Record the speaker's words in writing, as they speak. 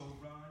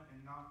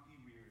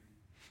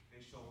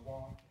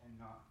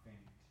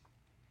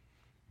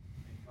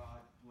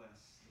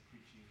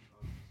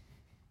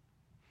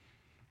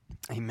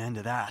Amen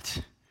to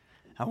that.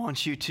 I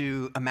want you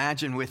to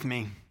imagine with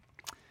me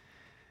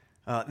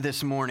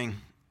this morning.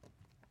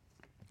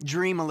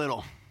 Dream a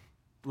little.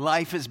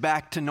 Life is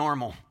back to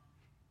normal.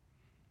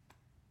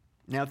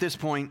 Now, at this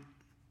point,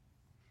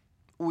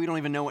 we don't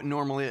even know what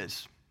normal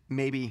is.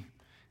 Maybe,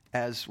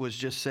 as was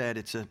just said,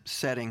 it's a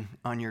setting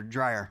on your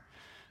dryer.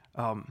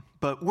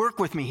 But work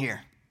with me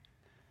here.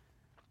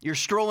 You're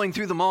strolling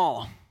through the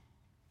mall.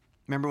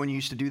 Remember when you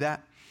used to do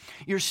that?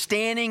 You're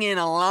standing in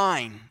a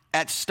line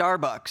at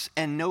Starbucks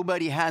and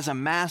nobody has a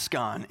mask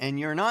on, and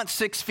you're not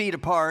 6 feet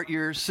apart,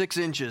 you're 6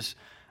 inches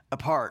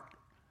apart.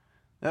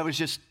 That was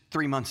just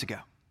 3 months ago.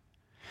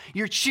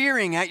 You're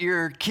cheering at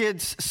your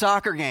kid's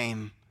soccer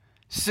game,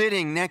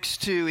 sitting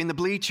next to in the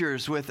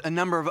bleachers with a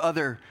number of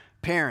other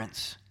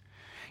parents.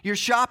 You're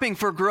shopping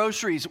for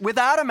groceries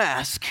without a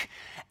mask,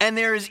 and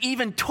there is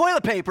even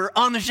toilet paper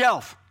on the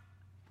shelf.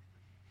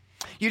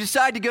 You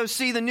decide to go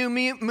see the new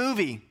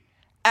movie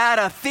at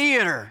a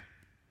theater.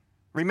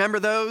 Remember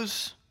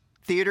those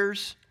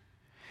theaters?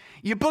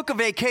 You book a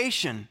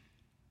vacation.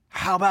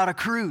 How about a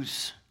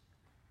cruise?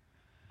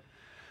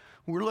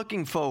 We're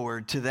looking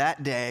forward to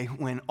that day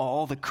when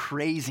all the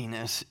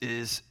craziness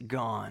is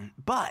gone.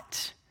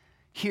 But,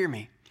 hear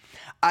me,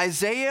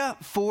 Isaiah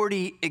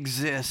 40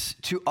 exists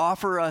to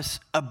offer us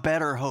a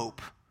better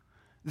hope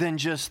than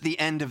just the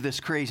end of this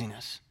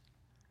craziness.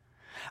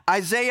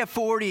 Isaiah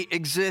 40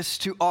 exists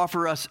to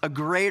offer us a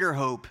greater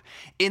hope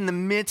in the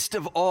midst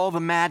of all the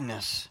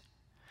madness.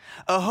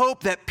 A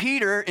hope that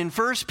Peter in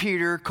 1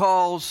 Peter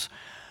calls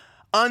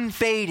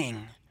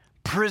unfading,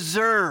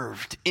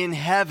 preserved in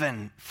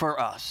heaven for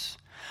us.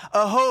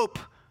 A hope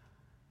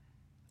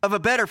of a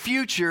better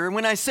future.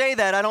 When I say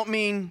that, I don't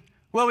mean,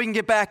 well, we can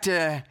get back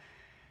to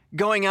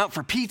going out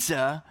for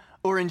pizza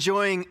or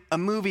enjoying a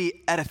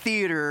movie at a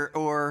theater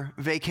or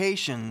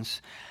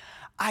vacations.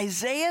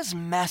 Isaiah's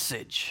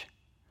message,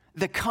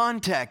 the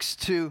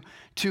context to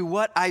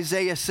what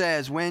Isaiah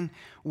says when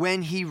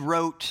he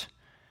wrote,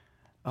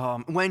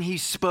 when he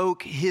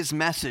spoke his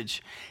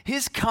message,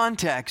 his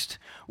context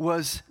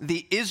was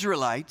the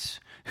Israelites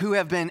who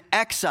have been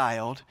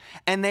exiled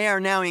and they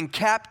are now in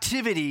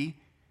captivity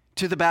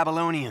to the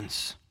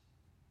Babylonians.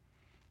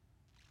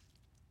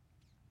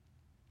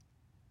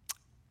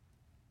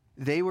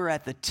 They were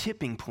at the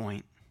tipping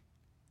point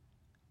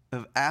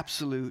of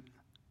absolute,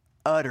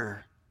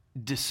 utter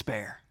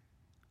despair.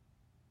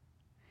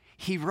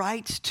 He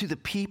writes to the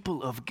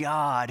people of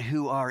God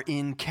who are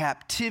in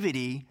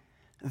captivity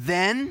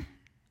then,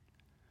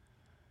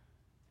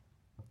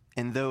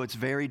 and though it's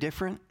very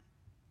different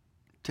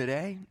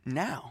today,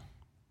 now.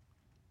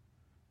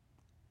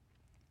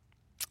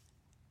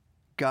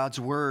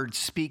 God's word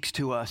speaks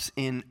to us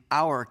in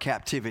our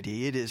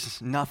captivity. It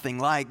is nothing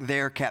like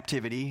their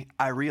captivity.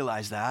 I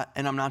realize that,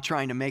 and I'm not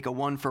trying to make a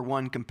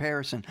one-for-one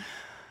comparison.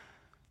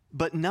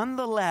 But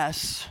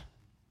nonetheless,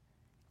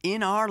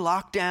 in our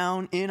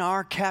lockdown, in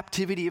our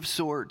captivity of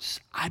sorts,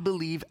 I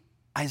believe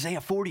Isaiah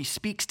 40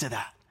 speaks to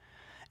that,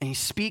 and he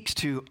speaks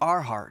to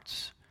our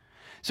hearts.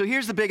 So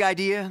here's the big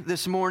idea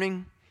this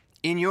morning.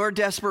 In your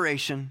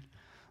desperation,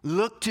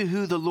 look to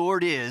who the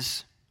Lord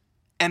is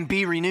and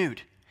be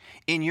renewed.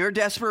 In your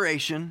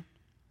desperation,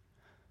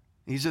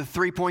 these are the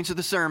 3 points of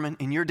the sermon.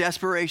 In your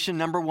desperation,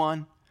 number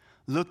 1,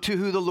 look to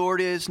who the Lord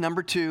is.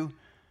 Number 2,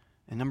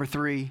 and number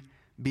 3,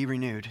 be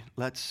renewed.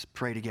 Let's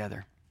pray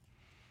together.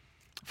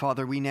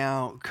 Father, we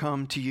now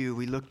come to you,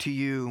 we look to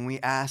you, and we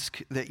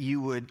ask that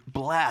you would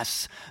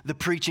bless the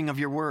preaching of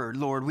your word.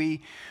 Lord,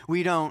 we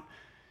don't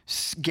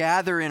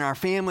gather in our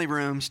family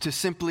rooms to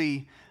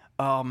simply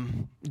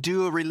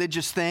do a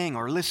religious thing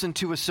or listen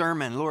to a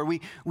sermon. Lord,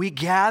 we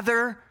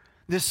gather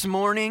this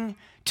morning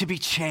to be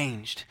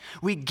changed.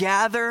 We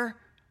gather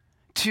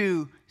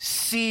to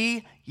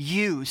see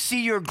you,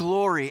 see your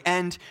glory,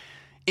 and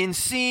in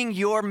seeing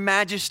your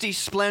majesty,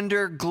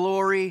 splendor,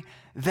 glory,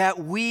 that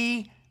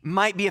we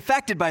might be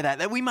affected by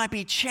that we might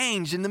be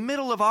changed in the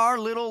middle of our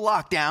little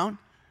lockdown.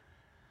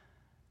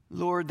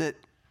 Lord, that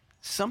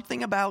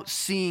something about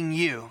seeing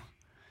you,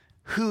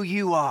 who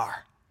you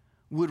are,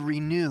 would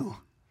renew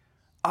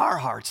our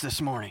hearts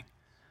this morning.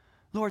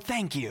 Lord,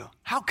 thank you.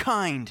 How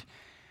kind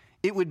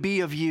it would be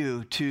of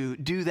you to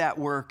do that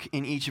work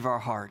in each of our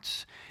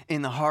hearts,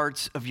 in the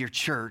hearts of your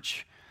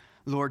church.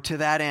 Lord, to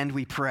that end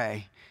we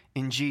pray.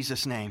 In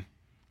Jesus' name,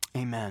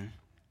 amen.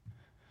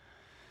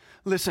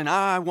 Listen,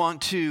 I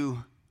want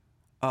to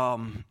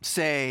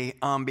say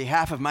on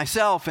behalf of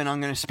myself, and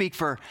I'm going to speak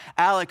for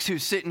Alex,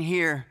 who's sitting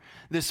here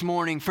this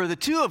morning. For the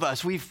two of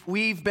us,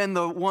 we've been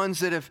the ones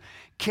that have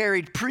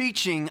carried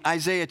preaching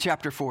Isaiah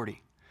chapter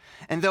 40.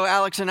 And though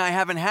Alex and I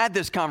haven't had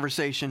this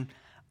conversation,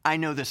 I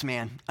know this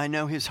man. I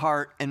know his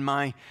heart and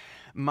my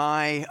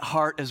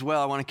heart as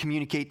well. I want to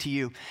communicate to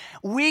you.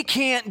 We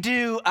can't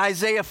do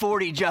Isaiah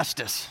 40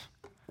 justice.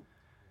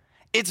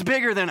 It's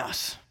bigger than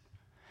us.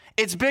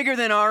 It's bigger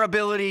than our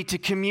ability to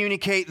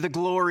communicate the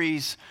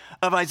glories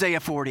of Isaiah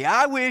 40.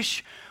 I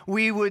wish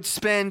we would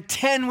spend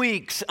 10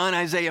 weeks on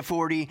Isaiah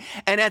 40,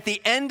 and at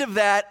the end of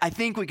that, I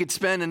think we could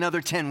spend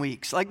another 10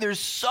 weeks. Like, there's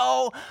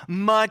so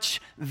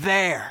much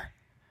there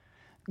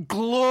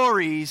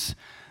glories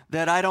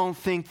that I don't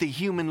think the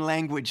human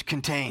language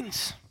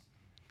contains.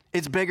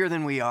 It's bigger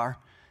than we are.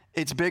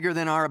 It's bigger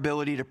than our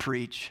ability to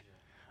preach.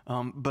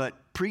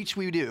 But preach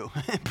we do.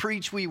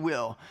 Preach we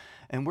will.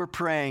 And we're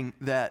praying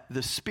that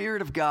the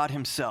Spirit of God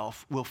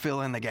himself will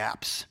fill in the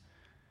gaps.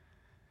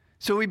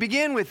 So we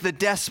begin with the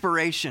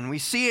desperation. We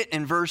see it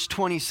in verse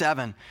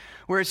 27,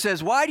 where it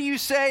says, "Why do you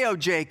say, O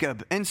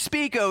Jacob, and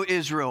speak, O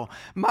Israel,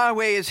 my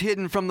way is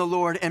hidden from the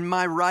Lord, and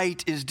my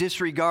right is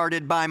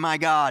disregarded by my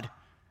God?"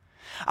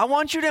 I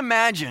want you to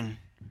imagine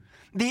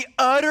the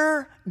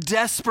utter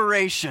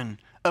desperation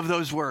of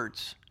those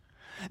words,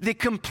 the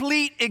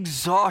complete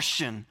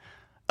exhaustion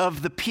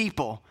of the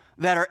people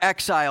that are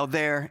exiled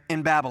there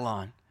in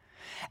Babylon.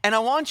 And I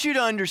want you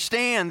to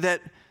understand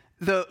that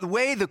the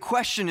way the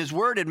question is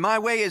worded, my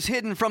way is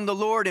hidden from the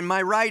Lord and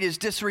my right is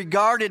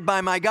disregarded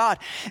by my God.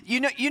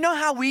 You know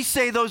how we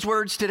say those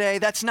words today?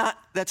 That's not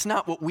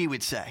what we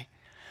would say.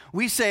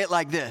 We say it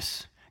like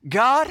this: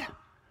 God,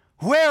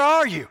 where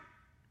are you?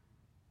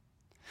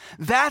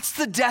 That's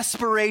the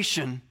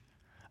desperation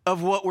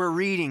of what we're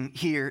reading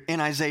here in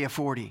Isaiah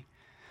 40.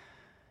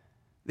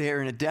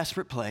 They're in a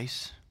desperate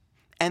place,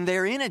 and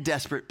they're in a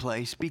desperate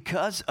place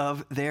because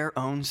of their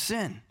own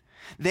sin.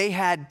 They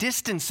had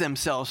distanced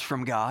themselves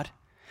from God.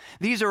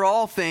 These are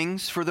all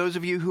things, for those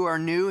of you who are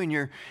new and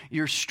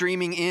you're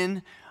streaming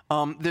in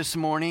this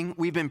morning,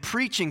 we've been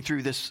preaching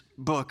through this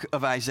book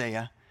of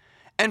Isaiah.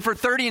 And for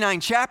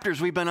 39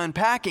 chapters, we've been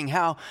unpacking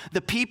how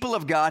the people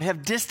of God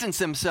have distanced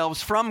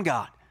themselves from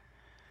God.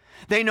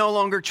 They no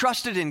longer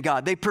trusted in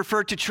God. They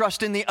preferred to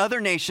trust in the other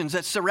nations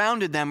that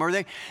surrounded them, or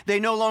they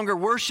no longer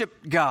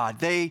worshiped God.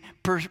 They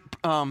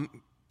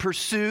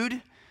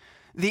pursued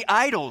the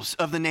idols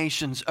of the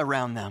nations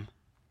around them.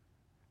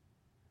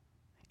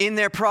 In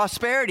their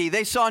prosperity,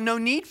 they saw no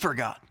need for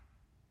God.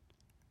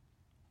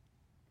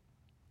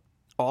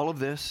 All of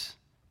this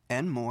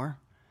and more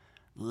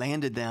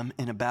landed them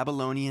in a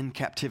Babylonian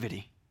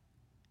captivity,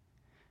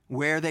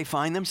 where they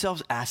find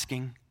themselves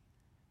asking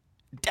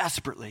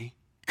desperately,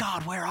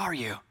 God, where are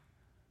you?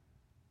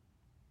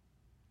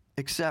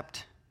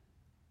 Except,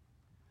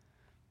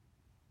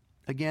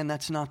 again,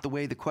 that's not the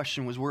way the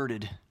question was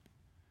worded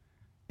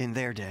in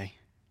their day.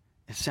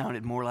 It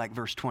sounded more like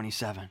verse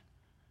 27.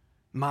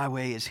 My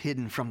way is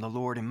hidden from the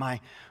Lord, and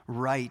my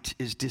right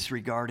is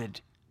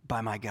disregarded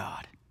by my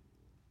God.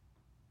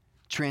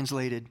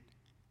 Translated,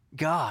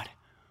 God,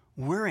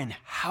 we're in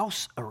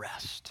house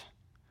arrest.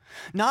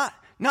 Not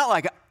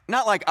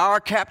like our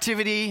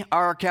captivity.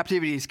 Our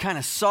captivity is kind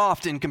of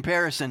soft in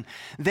comparison.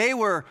 They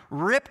were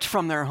ripped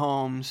from their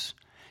homes,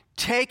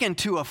 taken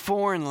to a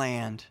foreign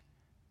land,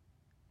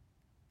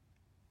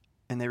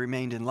 and they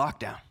remained in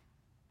lockdown.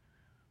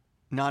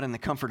 Not in the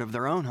comfort of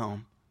their own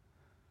home,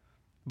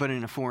 but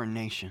in a foreign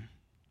nation.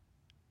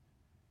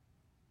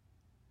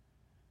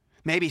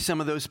 Maybe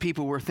some of those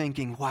people were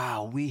thinking,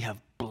 wow, we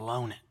have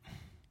blown it.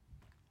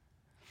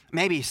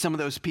 Maybe some of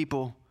those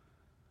people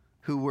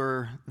who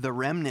were the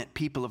remnant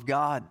people of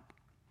God,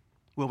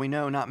 well, we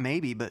know not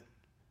maybe, but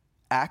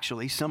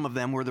actually some of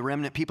them were the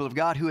remnant people of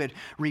God who had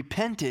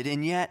repented,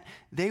 and yet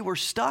they were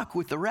stuck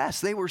with the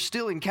rest. They were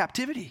still in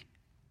captivity.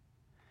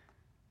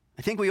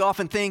 I think we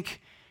often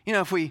think,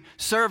 if we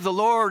serve the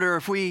Lord or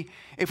if we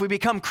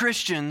become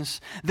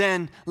Christians,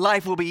 then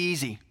life will be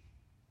easy.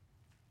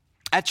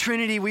 At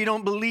Trinity, we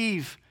don't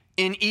believe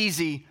in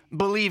easy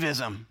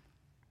believism.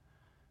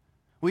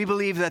 We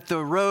believe that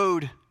the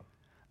road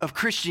of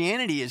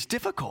Christianity is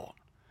difficult.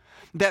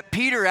 That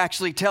Peter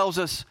actually tells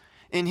us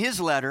in his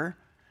letter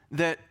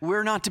that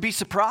we're not to be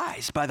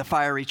surprised by the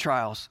fiery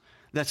trials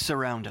that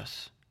surround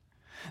us.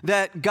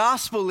 That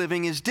gospel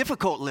living is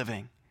difficult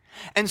living.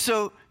 And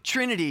so,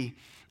 Trinity,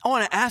 I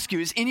want to ask you,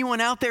 is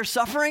anyone out there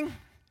suffering?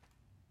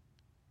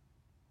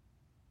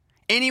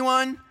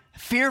 Anyone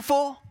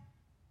fearful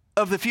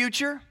of the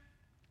future?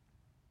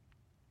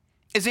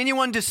 Is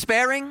anyone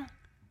despairing?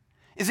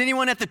 Is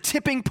anyone at the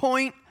tipping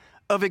point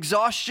of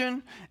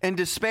exhaustion and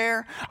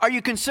despair? Are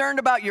you concerned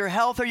about your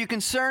health? Are you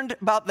concerned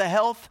about the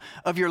health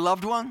of your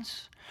loved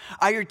ones?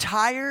 Are you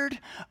tired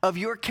of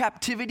your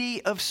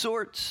captivity of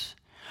sorts?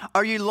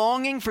 Are you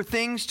longing for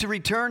things to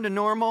return to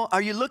normal?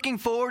 Are you looking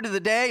forward to the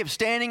day of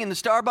standing in the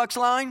Starbucks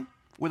line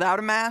without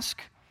a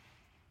mask?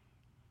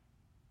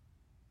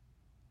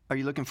 Are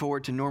you looking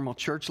forward to normal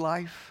church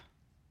life?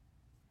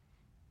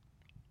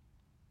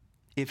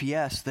 If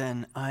yes,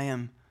 then I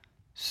am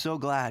so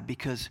glad,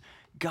 because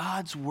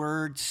God's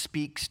word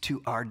speaks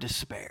to our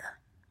despair.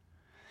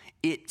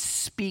 It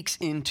speaks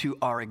into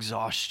our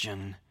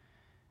exhaustion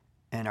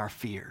and our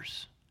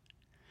fears.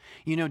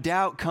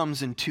 Doubt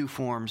comes in two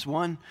forms.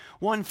 One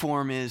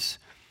form is,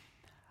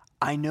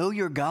 I know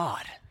you're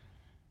God.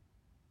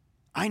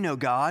 I know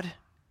God.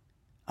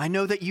 I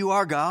know that you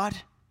are God.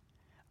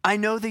 I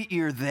know that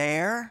you're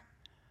there,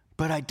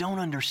 but I don't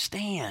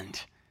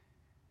understand.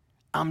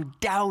 I'm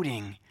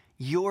doubting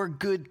your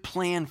good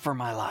plan for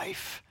my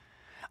life.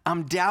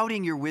 I'm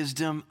doubting your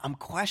wisdom. I'm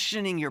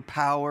questioning your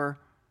power.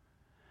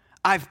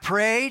 I've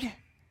prayed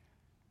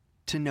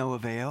to no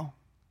avail.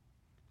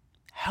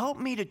 Help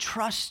me to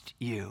trust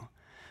you,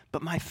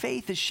 but my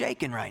faith is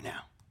shaken right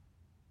now.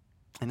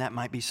 And that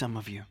might be some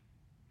of you.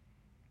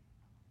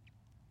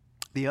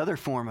 The other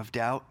form of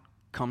doubt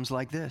comes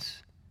like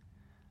this.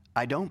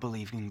 I don't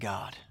believe in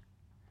God.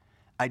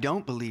 I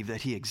don't believe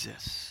that he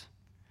exists.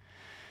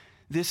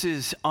 This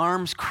is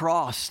arms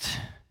crossed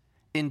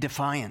in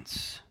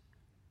defiance,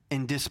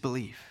 in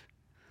disbelief.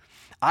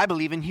 I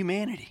believe in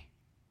humanity.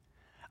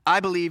 I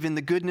believe in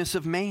the goodness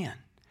of man.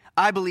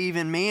 I believe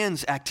in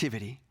man's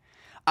activity.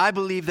 I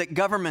believe that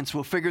governments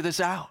will figure this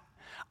out.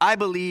 I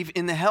believe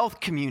in the health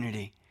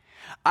community.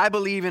 I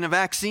believe in a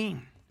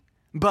vaccine.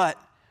 But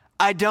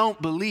I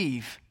don't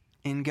believe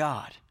in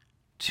God.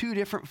 Two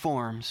different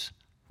forms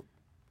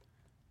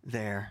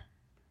there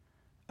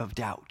of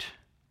doubt.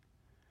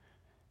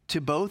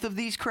 To both of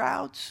these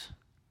crowds,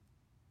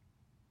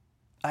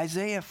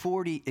 Isaiah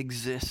 40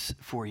 exists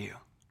for you,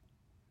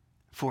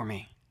 for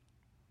me.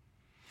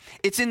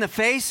 It's in the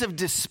face of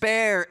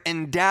despair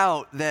and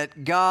doubt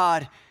that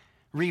God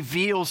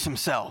reveals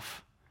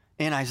himself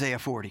in Isaiah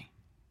 40.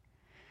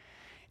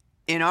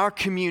 In our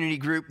community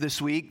group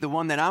this week, the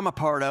one that I'm a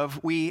part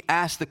of, we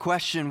asked the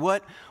question,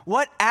 what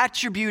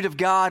attribute of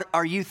God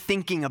are you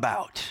thinking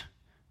about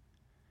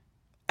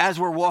as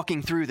we're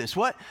walking through this?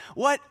 What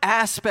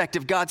aspect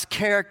of God's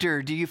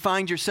character do you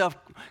find yourself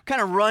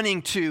kind of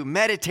running to,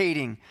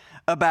 meditating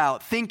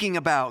about, thinking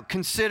about,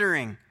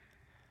 considering?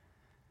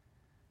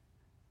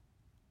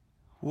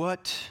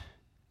 What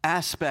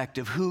aspect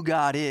of who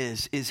God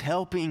is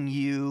helping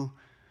you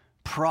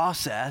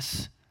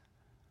process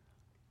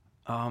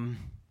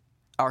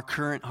our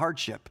current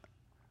hardship?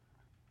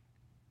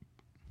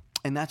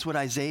 And that's what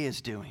Isaiah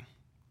is doing.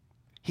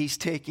 He's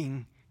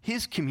taking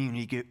his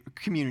community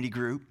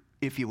group,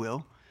 if you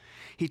will.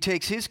 He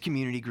takes his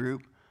community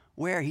group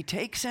where he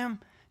takes them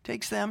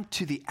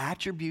to the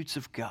attributes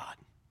of God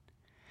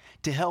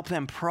to help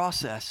them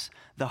process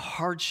the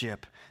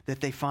hardship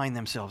that they find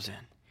themselves in.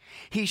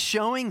 He's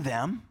showing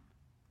them,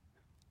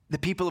 the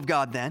people of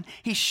God then,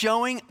 he's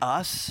showing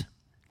us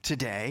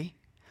today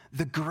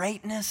the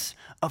greatness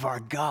of our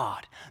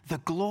God, the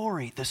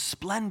glory, the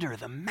splendor,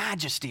 the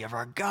majesty of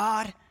our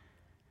God.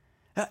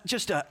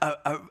 Just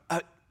a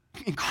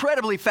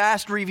incredibly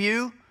fast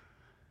review.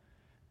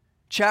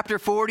 Chapter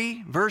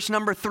 40, verse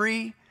number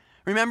 3.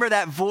 Remember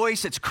that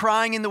voice that's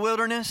crying in the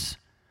wilderness?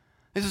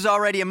 This is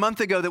already a month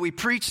ago that we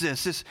preached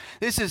this.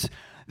 This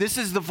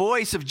is the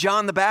voice of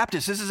John the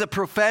Baptist. This is a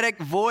prophetic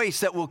voice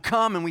that will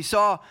come, and we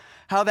saw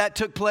how that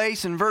took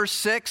place in verse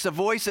 6, a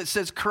voice that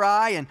says,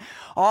 cry, and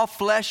all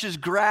flesh is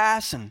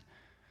grass, and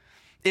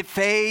it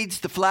fades,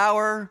 the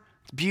flower,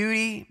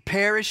 beauty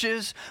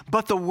perishes,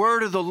 but the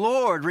word of the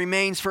Lord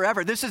remains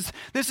forever. This is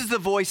the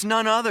voice,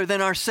 none other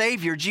than our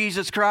Savior,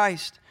 Jesus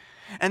Christ.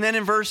 And then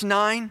in verse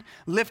 9,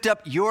 lift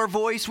up your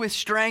voice with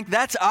strength.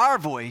 That's our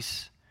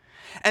voice.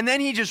 And then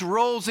he just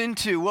rolls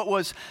into what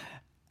was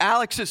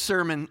Alex's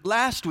sermon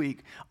last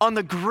week on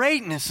the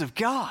greatness of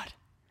God.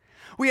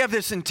 We have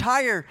this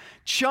entire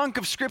chunk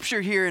of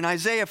scripture here in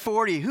Isaiah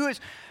 40.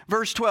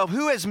 Verse 12,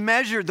 who has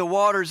measured the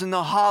waters in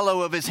the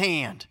hollow of his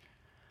hand?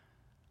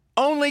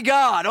 Only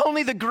God,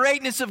 only the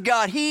greatness of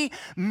God. He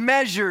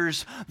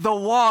measures the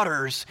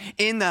waters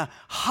in the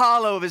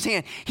hollow of his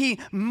hand. He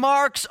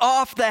marks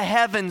off the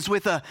heavens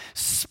with a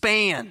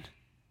span.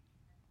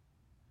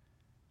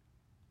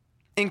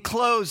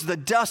 Enclose the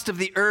dust of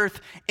the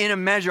earth in a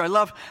measure. I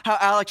love how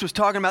Alex was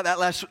talking about that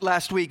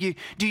last week.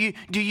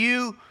 Do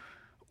you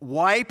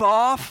wipe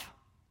off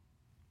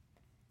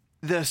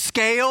the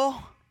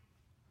scale?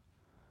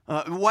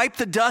 Wipe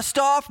the dust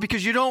off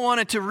because you don't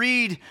want it to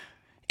read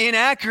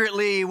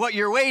inaccurately what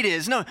your weight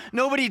is. No,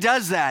 nobody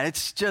does that.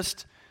 It's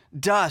just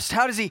dust.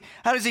 How does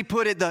he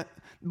put it?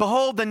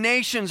 Behold, the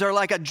nations are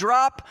like a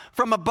drop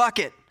from a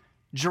bucket.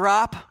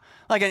 Drop,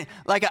 like an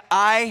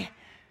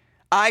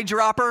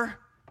eyedropper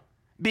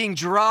being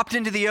dropped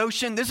into the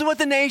ocean. This is what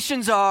the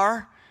nations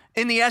are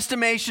in the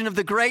estimation of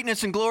the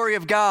greatness and glory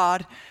of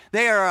God.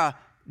 They are a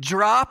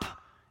drop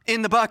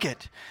in the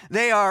bucket.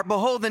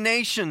 Behold the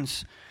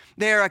nations.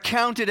 They are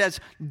accounted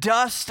as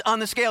dust on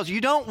the scales. You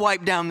don't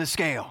wipe down the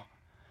scale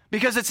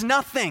because it's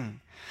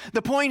nothing.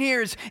 The point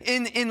here is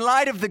in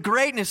light of the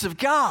greatness of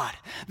God,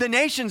 the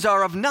nations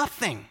are of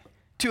nothing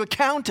to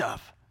account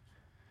of.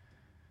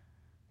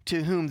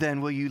 To whom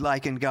then will you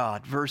liken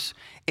God? Verse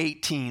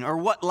 18, or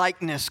what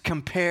likeness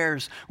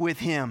compares with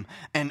him?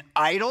 An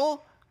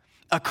idol?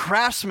 A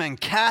craftsman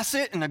casts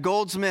it, and a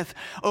goldsmith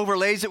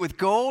overlays it with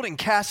gold and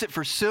casts it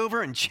for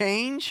silver and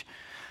change.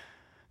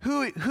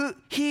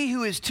 He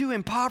who is too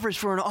impoverished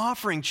for an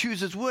offering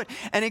chooses wood.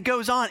 And it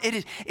goes on.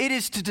 It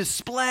is to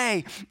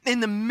display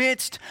in the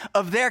midst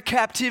of their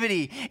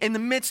captivity, in the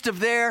midst of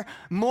their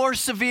more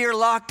severe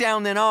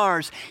lockdown than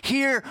ours.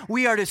 Here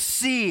we are to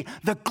see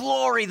the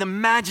glory, the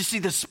majesty,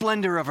 the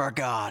splendor of our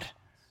God.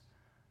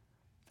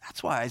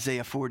 That's why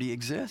Isaiah 40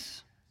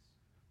 exists.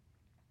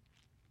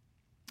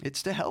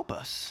 It's to help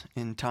us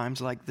in times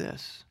like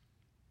this.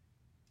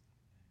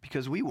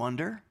 Because we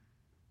wonder,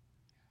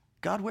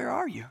 God, where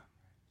are you?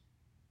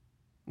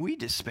 We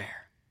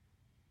despair.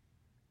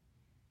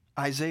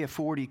 Isaiah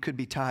 40 could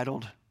be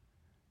titled,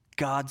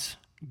 God's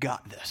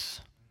got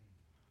this.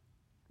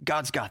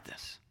 God's got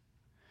this.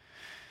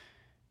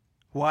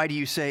 Why do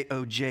you say,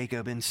 O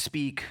Jacob, and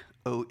speak,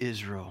 O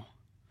Israel?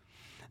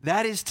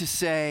 That is to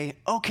say,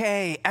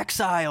 okay,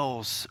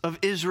 exiles of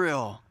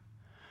Israel,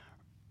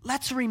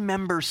 let's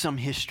remember some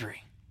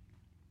history.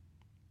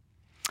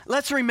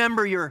 Let's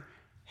remember your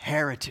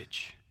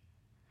heritage.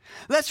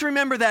 Let's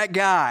remember that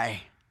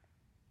guy,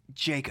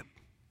 Jacob.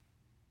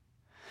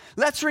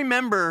 Let's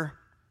remember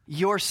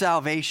your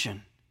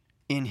salvation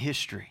in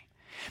history.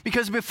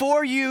 Because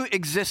before you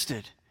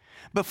existed,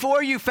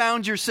 before you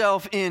found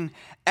yourself in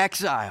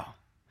exile,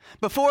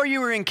 before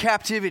you were in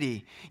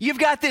captivity, you've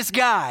got this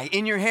guy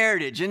in your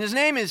heritage, and his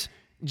name is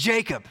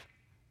Jacob.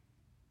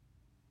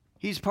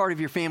 He's part of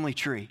your family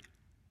tree.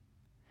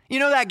 You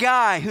know that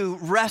guy who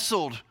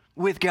wrestled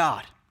with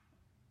God?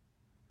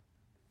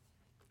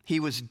 He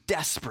was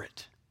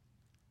desperate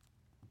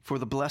for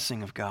the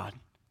blessing of God,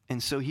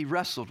 and so he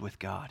wrestled with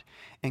God,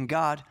 and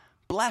God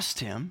blessed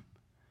him,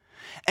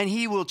 and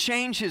he will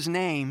change his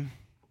name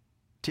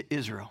to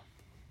Israel.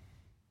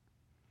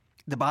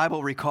 The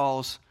Bible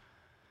recalls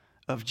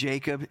of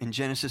Jacob in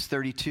Genesis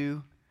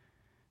 32.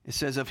 It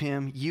says of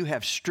him, you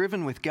have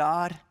striven with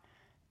God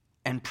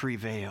and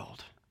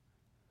prevailed.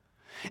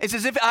 It's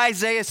as if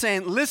Isaiah is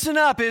saying, listen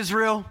up,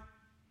 Israel.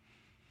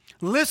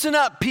 Listen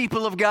up,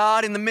 people of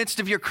God, in the midst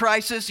of your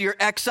crisis, your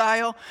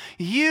exile.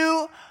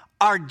 You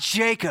are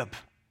Jacob.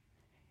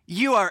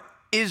 You are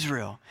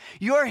Israel.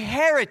 Your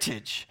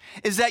heritage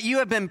is that you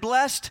have been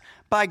blessed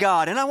by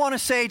God. And I want to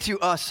say to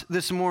us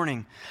this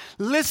morning,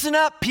 listen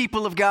up,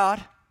 people of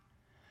God.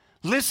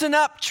 Listen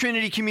up,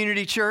 Trinity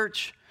Community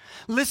Church.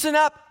 Listen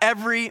up,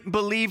 every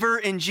believer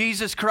in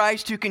Jesus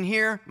Christ who can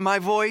hear my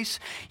voice.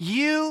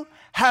 You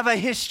have a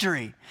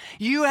history.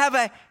 You have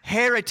a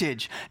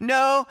heritage.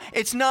 No,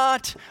 it's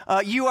not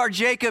you are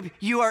Jacob,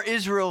 you are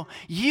Israel.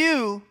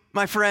 You,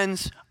 my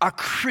friends, are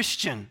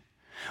Christian,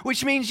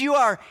 which means you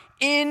are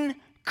in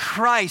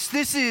Christ.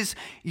 This is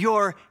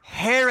your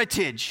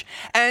heritage.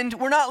 And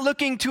we're not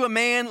looking to a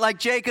man like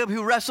Jacob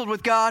who wrestled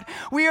with God.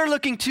 We are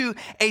looking to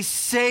a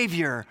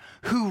Savior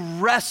who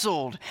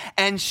wrestled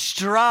and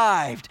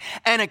strived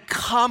and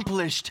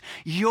accomplished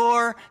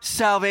your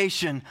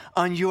salvation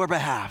on your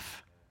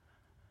behalf.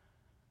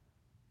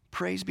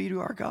 Praise be to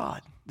our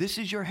God. This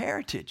is your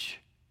heritage,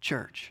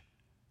 church,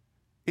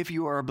 if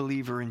you are a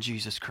believer in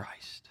Jesus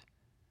Christ.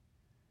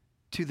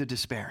 To the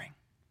despairing.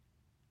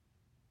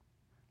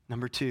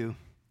 Number 2,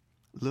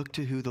 look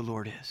to who the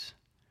Lord is.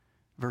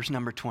 Verse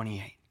number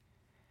 28.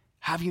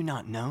 Have you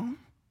not known?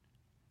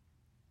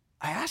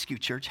 I ask you,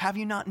 church, have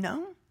you not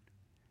known?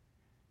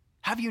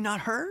 Have you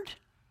not heard?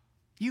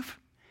 You've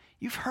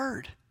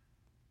heard.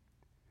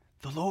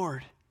 The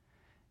Lord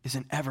is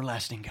an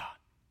everlasting God.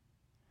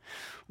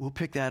 We'll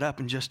pick that up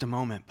in just a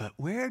moment, but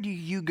where do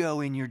you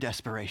go in your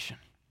desperation?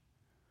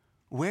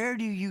 Where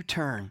do you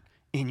turn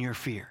in your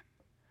fear?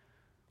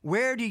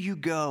 Where do you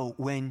go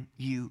when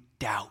you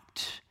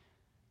doubt?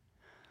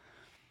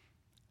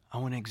 I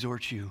want to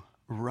exhort you,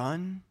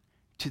 run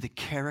to the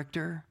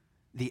character,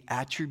 the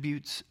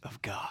attributes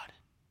of God.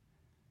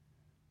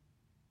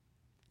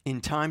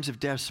 In times of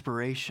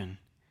desperation,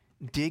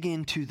 dig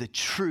into the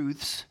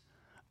truths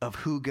of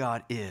who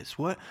God is.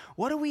 What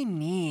do we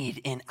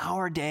need in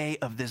our day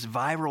of this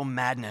viral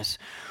madness?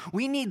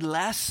 We need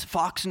less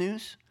Fox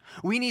News.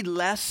 We need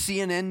less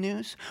CNN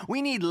news.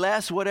 We need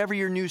less whatever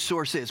your news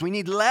source is. We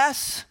need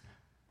less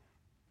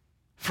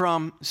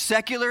from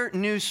secular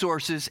news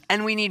sources,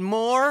 and we need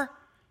more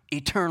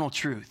eternal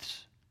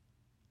truths.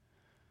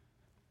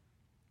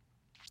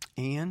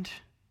 And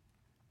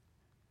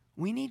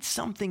we need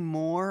something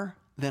more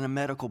than a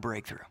medical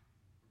breakthrough.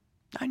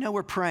 I know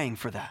we're praying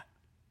for that,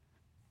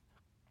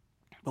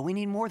 but we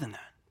need more than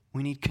that.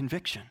 We need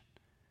conviction.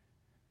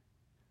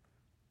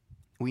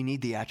 We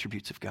need the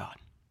attributes of God.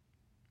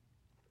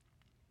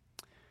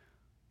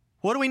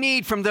 What do we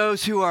need from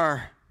those who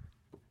are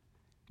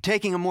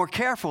taking a more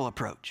careful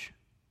approach?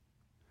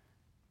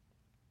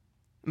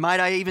 Might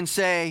I even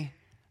say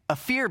a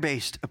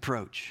fear-based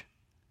approach?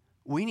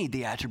 We need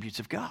the attributes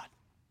of God.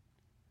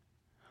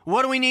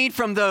 What do we need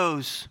from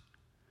those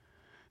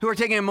who are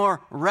taking a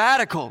more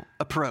radical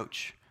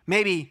approach?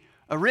 Maybe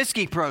a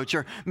risky approach,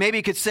 or maybe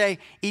you could say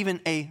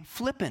even a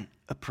flippant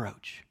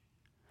approach.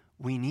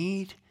 We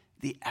need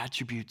the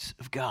attributes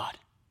of God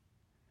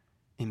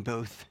in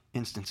both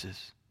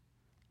instances.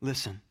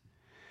 Listen,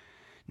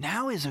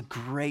 now is a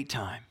great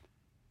time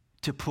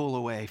to pull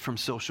away from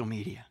social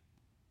media.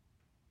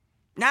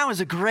 Now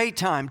is a great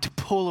time to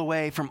pull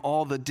away from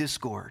all the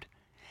discord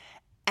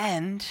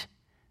and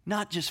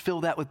not just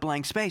fill that with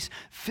blank space,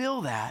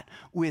 fill that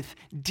with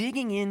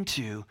digging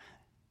into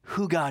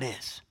who God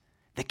is,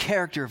 the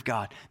character of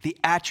God, the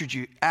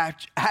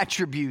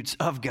attributes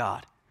of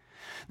God.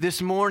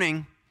 This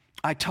morning,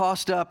 I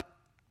tossed up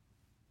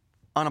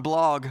on a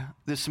blog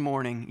this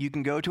morning. You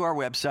can go to our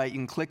website, you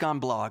can click on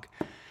blog,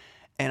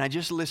 and I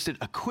just listed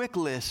a quick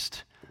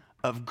list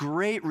of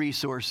great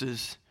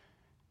resources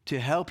to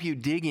help you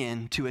dig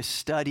into a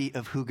study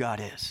of who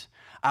God is.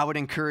 I would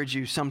encourage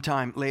you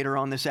sometime later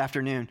on this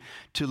afternoon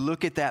to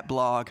look at that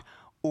blog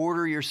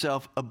order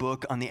yourself a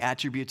book on the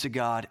attributes of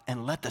God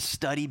and let the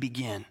study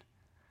begin.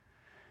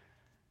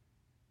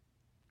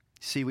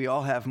 See, we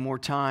all have more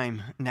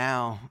time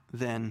now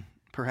than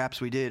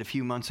perhaps we did a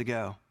few months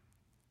ago.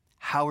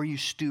 How are you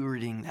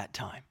stewarding that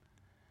time?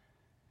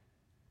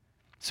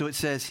 So it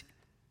says,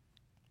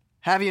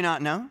 have you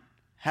not known?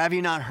 Have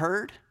you not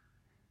heard?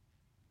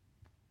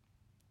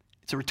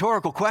 It's a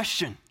rhetorical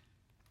question.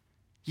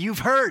 You've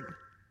heard.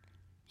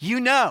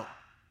 You know.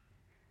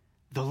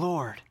 The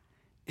Lord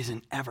is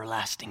an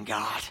everlasting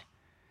God.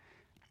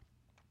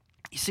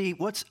 You see,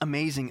 what's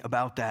amazing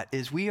about that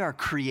is we are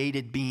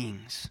created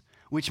beings,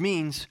 which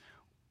means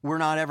we're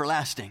not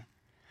everlasting.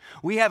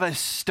 We have a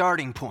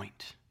starting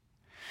point.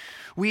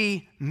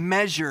 We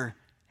measure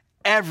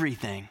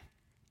everything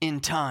in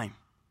time.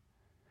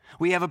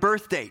 We have a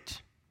birth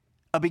date,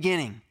 a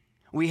beginning.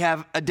 We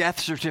have a death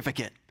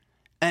certificate,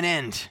 an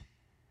end.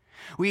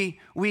 We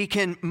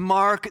can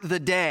mark the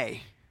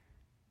day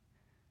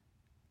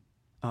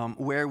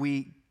where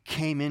we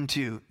came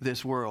into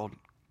this world.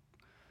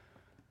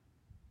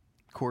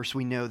 Of course,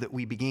 we know that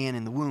we began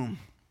in the womb,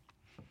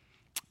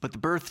 but the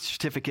birth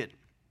certificate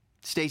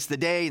states the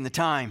day and the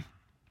time.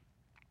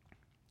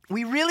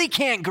 We really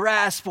can't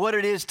grasp what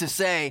it is to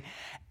say,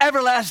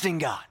 everlasting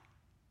God,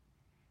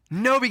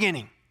 no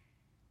beginning,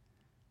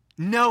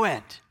 no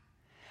end.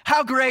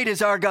 How great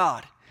is our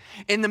God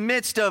in the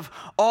midst of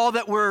all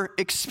that we're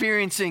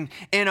experiencing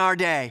in our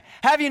day?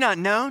 Have you not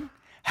known?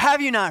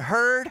 Have you not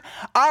heard?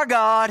 Our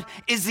God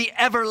is the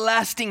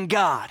everlasting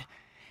God.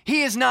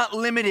 He is not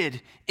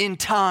limited in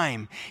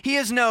time. He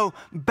has no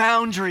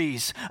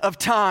boundaries of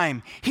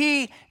time.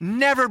 He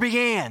never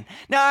began.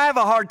 Now, I have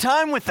a hard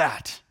time with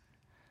that.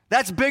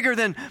 That's bigger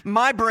than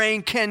my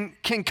brain can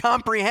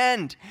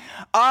comprehend.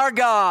 Our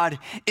God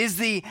is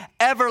the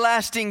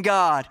everlasting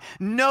God.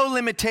 No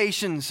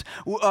limitations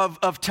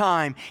of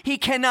time. He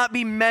cannot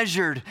be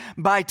measured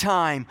by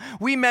time.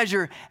 We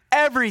measure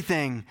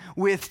everything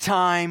with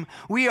time.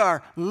 We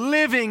are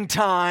living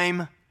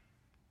time.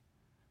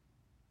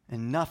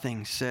 And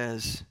nothing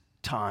says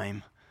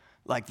time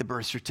like the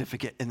birth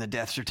certificate and the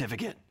death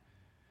certificate,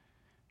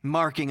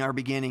 marking our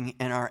beginning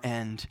and our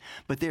end.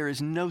 But there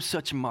is no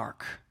such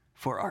mark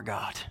for our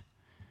God.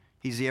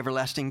 He's the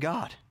everlasting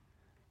God,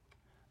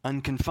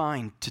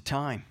 unconfined to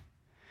time.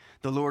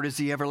 The Lord is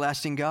the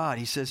everlasting God.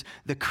 He says,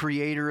 the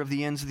creator of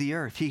the ends of the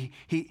earth. He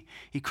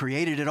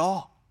created it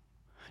all.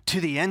 To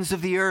the ends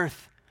of the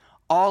earth,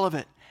 all of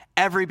it,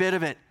 every bit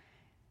of it,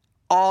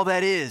 all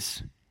that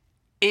is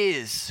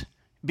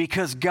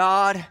because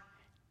God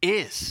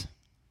is.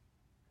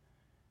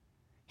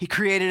 He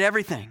created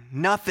everything.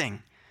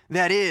 Nothing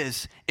that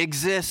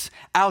exists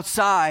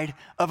outside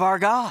of our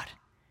God.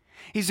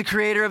 He's the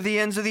creator of the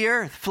ends of the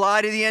earth.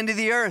 Fly to the end of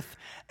the earth.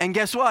 And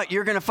guess what?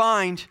 You're going to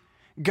find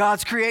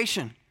God's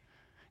creation.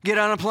 Get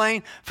on a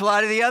plane,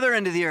 fly to the other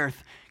end of the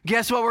earth.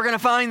 Guess what we're going to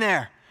find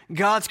there?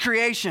 God's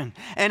creation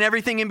and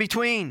everything in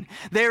between.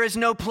 There is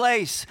no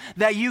place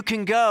that you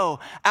can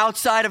go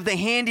outside of the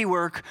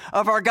handiwork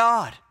of our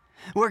God,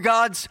 where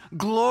God's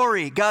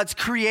glory, God's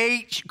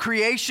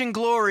creation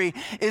glory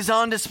is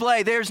on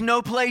display. There's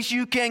no place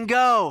you can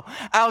go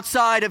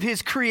outside of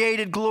his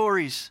created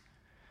glories.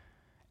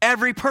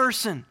 Every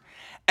person,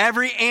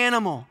 every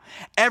animal,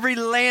 every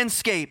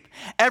landscape,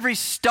 every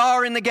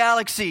star in the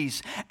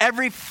galaxies,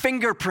 every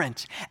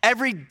fingerprint,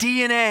 every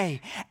DNA,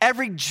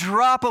 every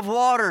drop of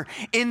water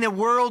in the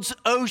world's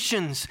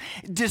oceans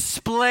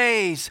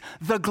displays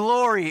the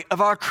glory of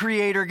our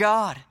Creator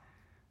God.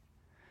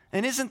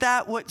 And isn't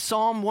that what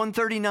Psalm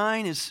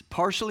 139 is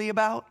partially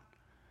about?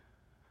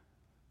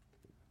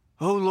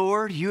 Oh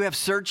Lord, you have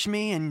searched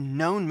me and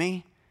known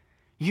me.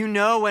 You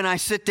know when I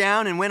sit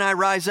down and when I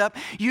rise up.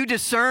 You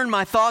discern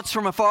my thoughts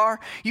from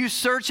afar. You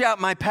search out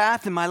my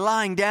path and my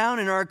lying down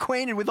and are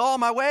acquainted with all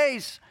my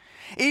ways.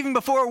 Even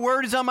before a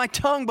word is on my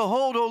tongue,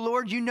 behold, O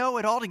Lord, you know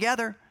it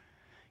altogether.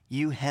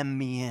 You hem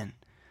me in,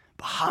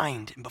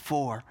 behind and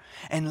before,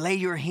 and lay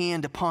your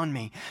hand upon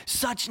me.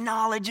 Such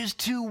knowledge is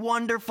too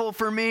wonderful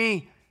for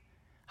me.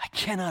 I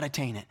cannot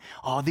attain it.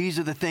 Oh, these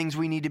are the things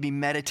we need to be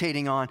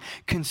meditating on,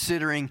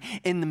 considering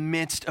in the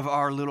midst of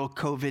our little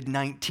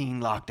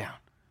COVID-19 lockdown.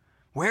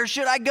 Where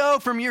should I go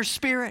from your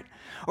spirit?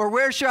 Or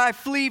where should I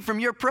flee from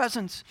your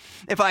presence?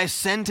 If I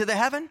ascend to the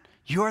heaven,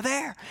 you are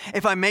there.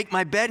 If I make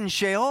my bed in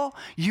Sheol,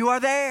 you are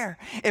there.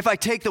 If I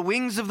take the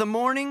wings of the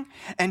morning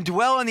and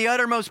dwell in the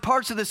uttermost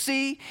parts of the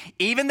sea,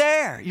 even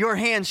there your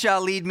hand shall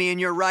lead me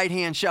and your right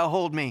hand shall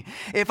hold me.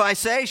 If I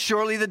say,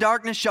 surely the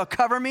darkness shall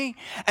cover me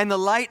and the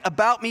light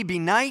about me be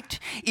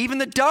night, even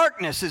the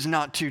darkness is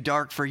not too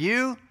dark for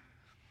you.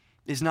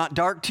 Is not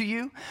dark to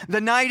you?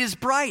 The night is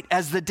bright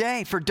as the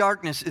day, for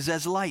darkness is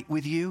as light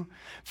with you.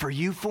 For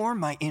you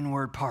formed my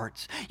inward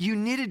parts. You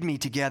knitted me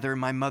together in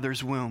my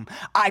mother's womb.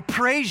 I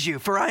praise you,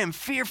 for I am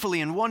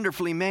fearfully and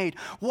wonderfully made.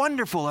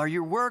 Wonderful are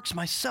your works.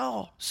 My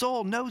soul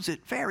knows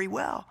it very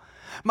well.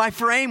 My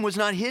frame was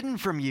not hidden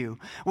from you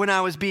when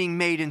I was being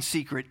made in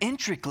secret,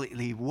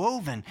 intricately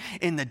woven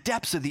in the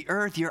depths of the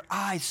earth. Your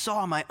eyes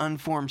saw my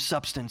unformed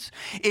substance.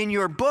 In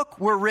your book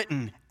were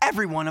written,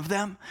 every one of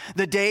them,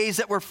 the days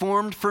that were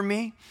formed for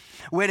me,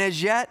 when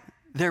as yet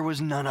there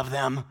was none of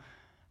them.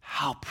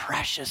 How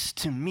precious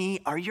to me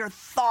are your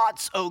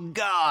thoughts, O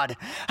God.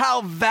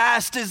 How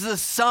vast is the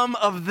sum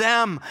of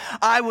them.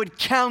 I would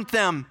count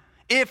them,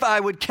 if I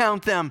would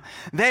count them.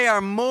 They are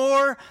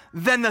more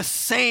than the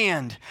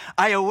sand.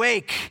 I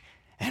awake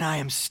and I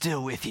am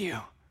still with you.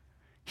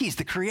 He's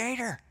the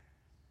creator.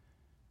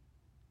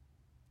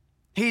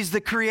 He's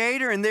the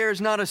creator, and there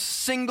is not a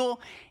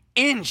single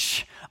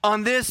inch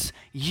on this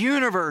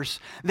universe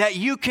that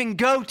you can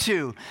go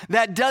to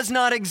that does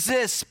not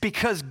exist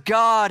because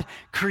God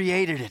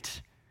created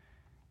it.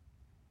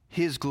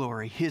 His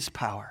glory, His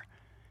power,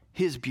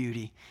 His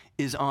beauty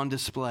is on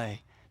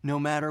display no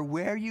matter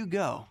where you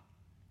go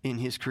in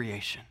His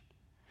creation.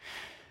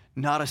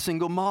 Not a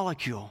single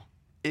molecule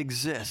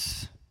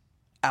exists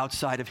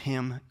outside of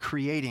Him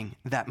creating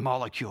that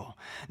molecule.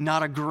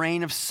 Not a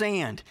grain of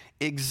sand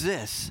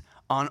exists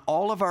on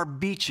all of our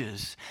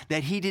beaches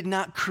that He did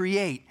not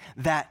create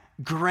that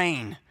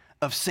grain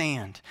of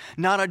sand.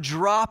 Not a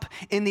drop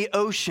in the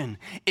ocean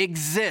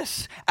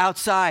exists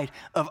outside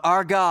of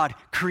our God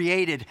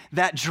created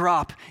that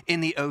drop in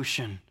the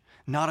ocean.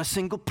 Not a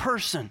single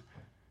person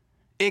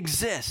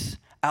exists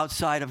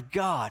outside of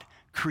God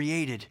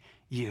created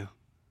you.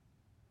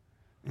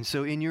 And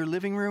so in your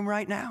living room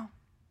right now,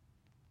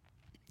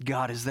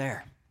 God is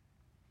there.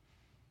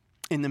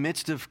 In the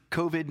midst of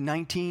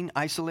COVID-19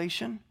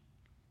 isolation,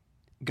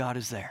 God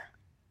is there.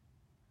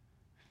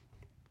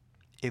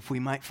 If we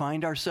might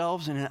find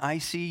ourselves in an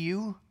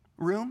ICU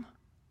room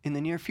in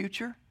the near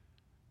future,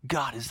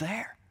 God is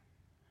there.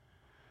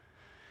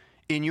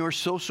 In your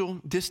social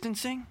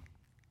distancing,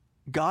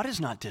 God is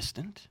not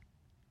distant.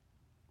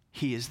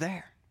 He is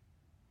there.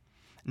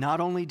 Not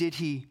only did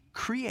He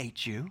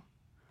create you,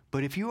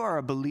 but if you are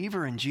a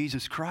believer in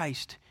Jesus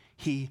Christ,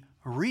 He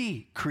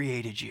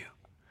recreated you.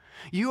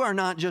 You are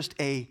not just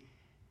a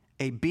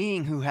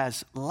being who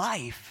has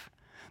life,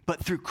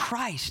 but through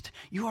Christ,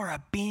 you are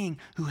a being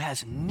who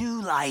has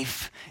new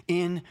life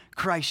in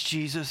Christ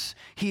Jesus.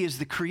 He is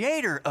the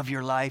creator of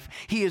your life.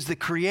 He is the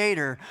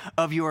creator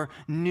of your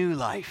new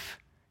life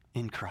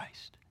in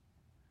Christ.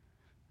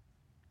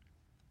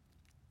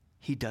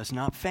 He does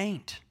not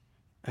faint.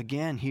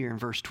 Again, here in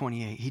verse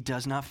 28, He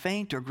does not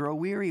faint or grow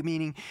weary,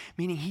 meaning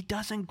He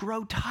doesn't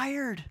grow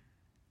tired.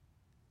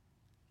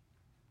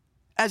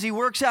 As He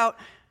works out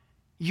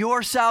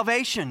your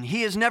salvation,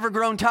 He has never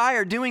grown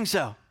tired doing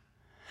so.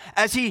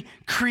 As He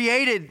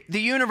created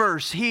the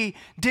universe, He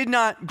did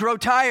not grow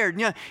tired.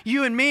 You know,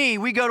 you and me,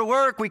 we go to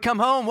work, we come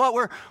home,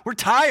 we're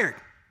tired.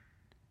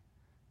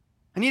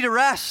 I need a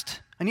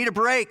rest. I need a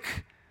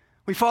break.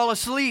 We fall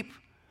asleep.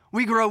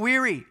 We grow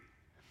weary.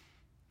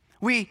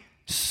 We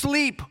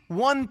sleep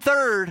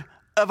 1/3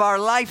 of our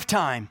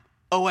lifetime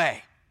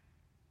away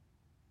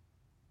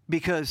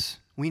because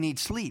we need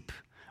sleep.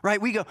 Right?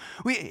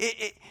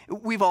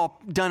 We've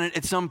all done it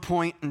at some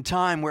point in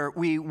time where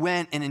we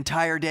went an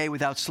entire day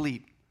without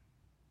sleep.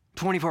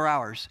 24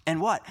 hours.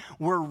 And what?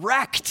 We're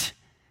wrecked.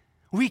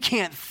 We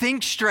can't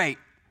think straight.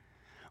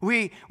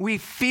 We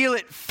feel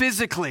it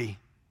physically.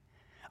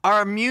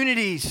 Our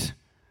immunities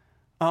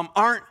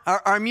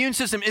our immune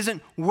system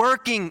isn't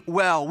working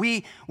well.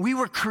 We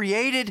were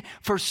created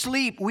for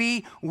sleep.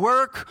 We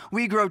work,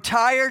 we grow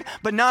tired,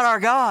 but not our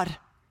God.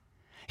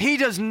 He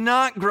does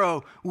not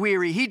grow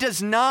weary. He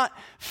does not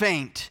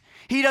faint.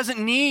 He doesn't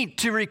need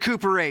to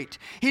recuperate.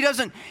 He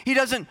doesn't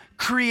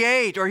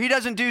create, or He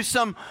doesn't do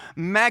some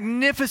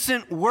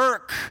magnificent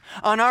work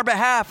on our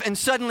behalf and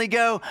suddenly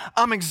go,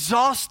 I'm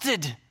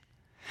exhausted.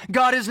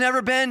 God has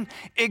never been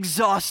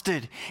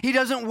exhausted. He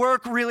doesn't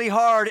work really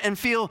hard and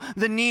feel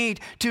the need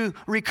to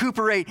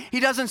recuperate.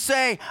 He doesn't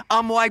say,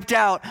 I'm wiped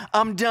out,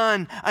 I'm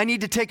done, I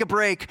need to take a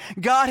break.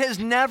 God has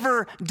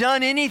never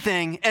done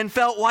anything and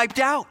felt wiped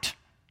out.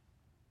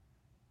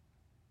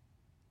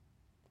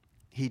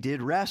 He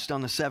did rest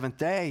on the seventh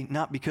day,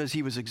 not because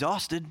He was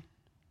exhausted,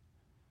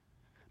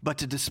 but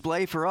to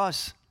display for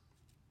us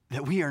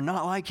that we are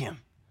not like Him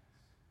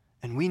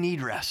and we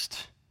need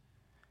rest.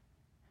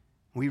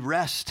 We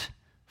rest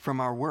from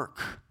our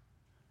work,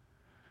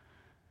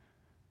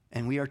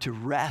 and we are to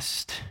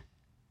rest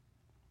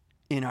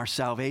in our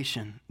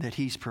salvation that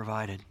He's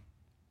provided.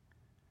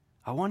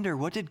 I wonder,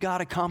 what did God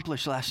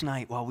accomplish last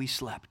night while we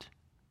slept?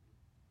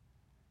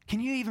 Can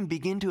you even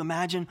begin to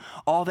imagine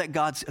all that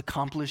God's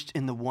accomplished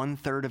in the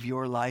 1/3 of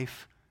your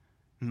life,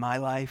 my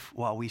life,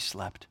 while we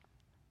slept?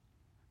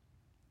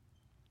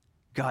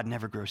 God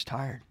never grows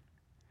tired.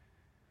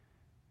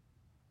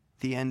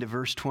 The end of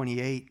verse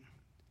 28,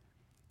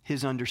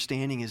 His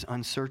understanding is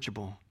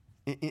unsearchable.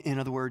 In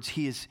other words,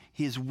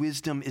 His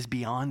wisdom is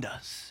beyond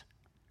us.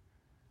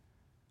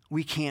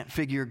 We can't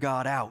figure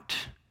God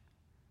out.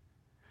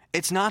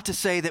 It's not to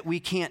say that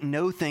we can't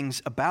know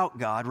things about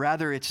God.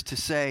 Rather, it's to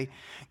say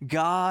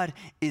God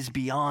is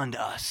beyond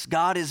us.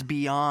 God is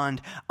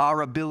beyond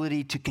our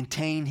ability to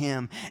contain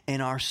Him in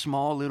our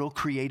small little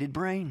created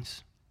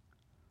brains.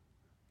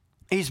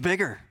 He's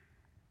bigger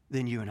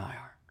than you and I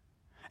are.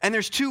 And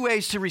there's two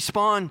ways to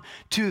respond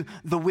to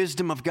the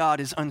wisdom of God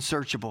is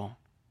unsearchable.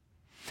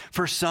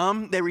 For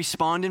some, they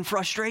respond in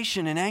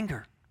frustration and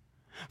anger.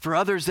 For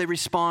others, they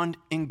respond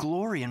in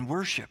glory and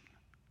worship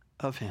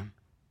of him.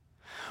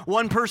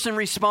 One person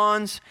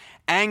responds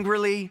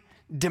angrily,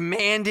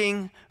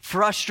 demanding,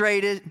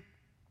 frustrated.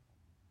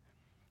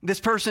 This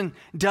person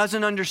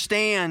doesn't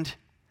understand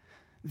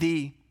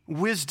the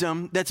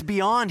wisdom that's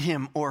beyond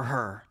him or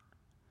her.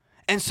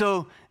 And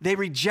so they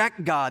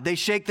reject God. They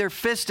shake their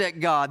fist at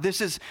God. This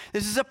is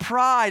a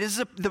pride. This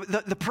is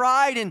the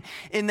pride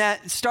in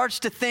that starts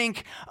to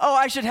think, oh,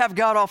 I should have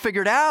God all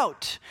figured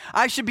out.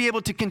 I should be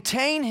able to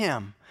contain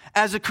him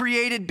as a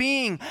created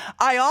being.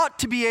 I ought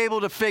to be able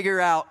to figure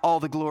out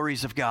all the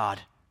glories of God.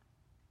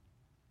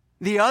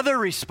 The other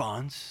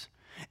response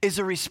is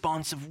a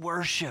response of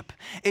worship.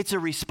 It's a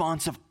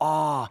response of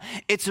awe.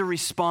 It's a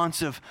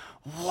response of,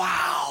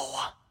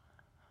 wow.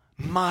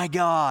 My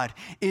God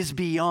is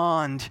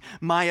beyond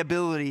my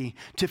ability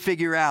to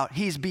figure out.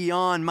 He's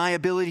beyond my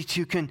ability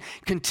to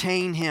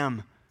contain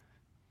him.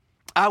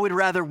 I would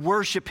rather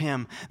worship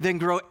him than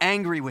grow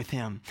angry with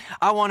him.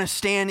 I want to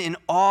stand in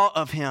awe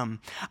of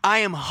him. I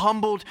am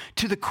humbled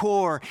to the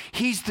core.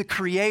 He's the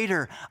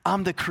creator.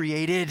 I'm the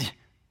created.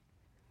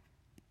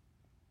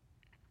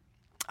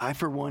 I,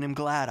 for one, am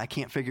glad I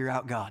can't figure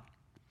out God,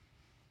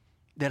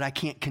 that I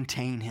can't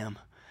contain him,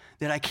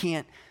 that I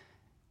can't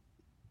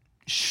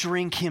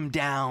shrink him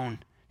down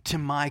to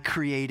my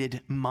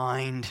created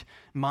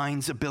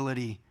mind's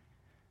ability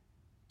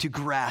to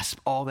grasp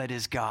all that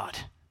is God.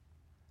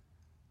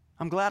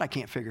 I'm glad I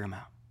can't figure him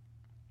out.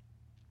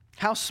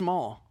 How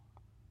small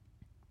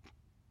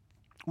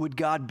would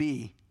God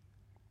be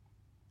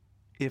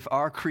if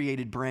our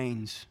created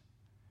brains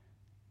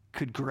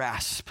could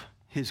grasp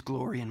his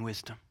glory and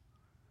wisdom?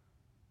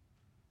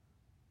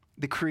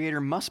 The creator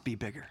must be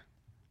bigger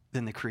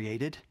than the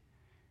created.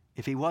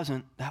 If he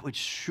wasn't, that would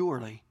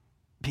surely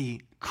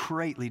be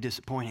greatly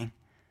disappointing.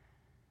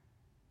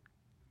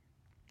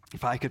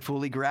 If I could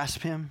fully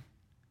grasp him,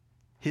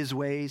 his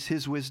ways,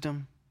 his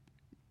wisdom,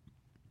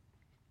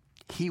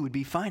 he would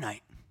be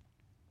finite.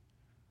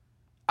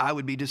 I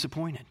would be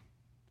disappointed.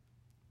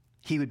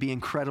 He would be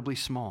incredibly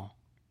small.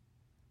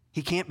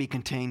 He can't be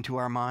contained to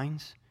our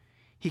minds.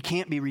 He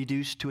can't be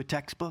reduced to a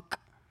textbook.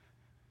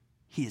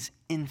 He is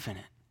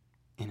infinite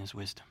in his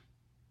wisdom.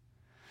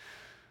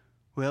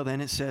 Well,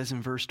 then it says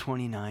in verse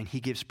 29,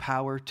 he gives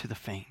power to the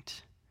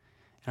faint.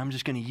 And I'm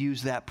just going to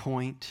use that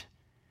point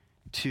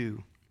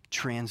to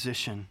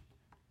transition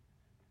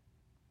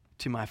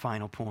to my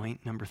final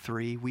point. Number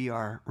 3, we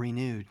are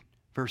renewed.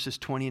 Verses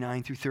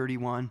 29 through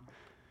 31,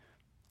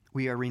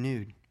 we are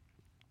renewed.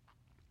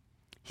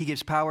 He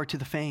gives power to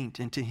the faint,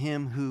 and to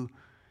him who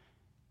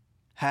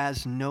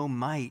has no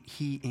might,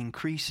 he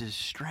increases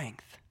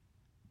strength.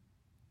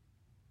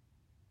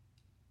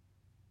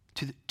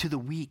 To the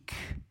weak,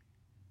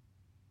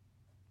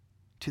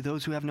 to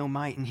those who have no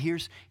might. And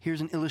here's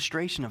an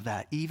illustration of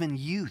that. Even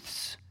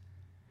youths.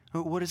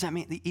 What does that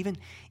mean?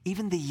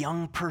 Even the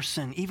young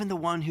person, even the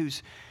one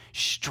who's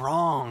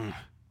strong,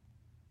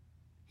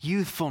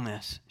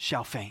 youthfulness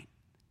shall faint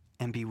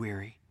and be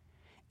weary,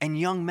 and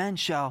young men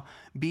shall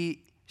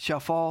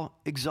fall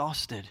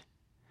exhausted.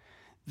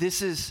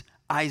 This is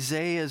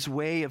Isaiah's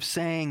way of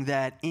saying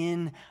that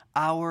in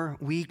our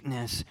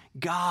weakness,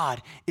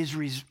 God is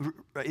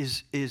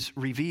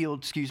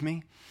revealed,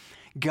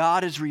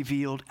 God is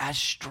revealed as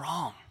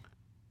strong.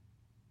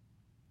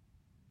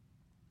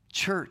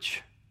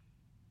 Church,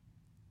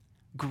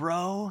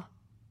 grow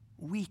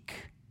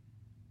weak.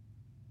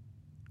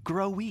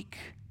 Grow weak.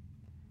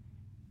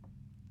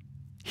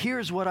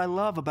 Here's what I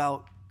love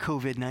about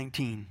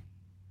COVID-19.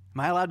 Am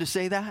I allowed to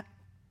say that?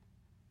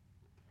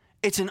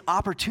 It's an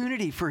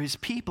opportunity for his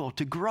people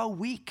to grow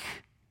weak.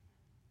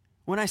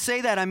 When I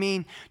say that, I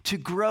mean to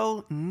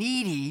grow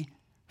needy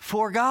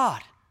for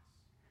God.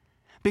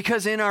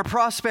 Because in our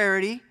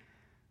prosperity,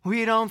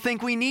 we don't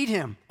think we need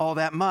him all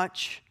that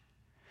much.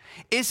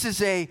 This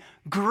is a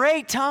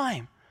great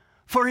time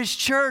for his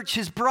church,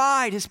 his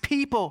bride, his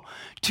people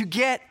to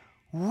get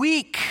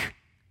weak,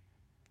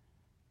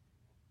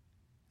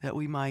 that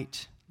we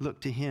might look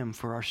to him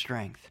for our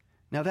strength.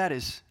 Now that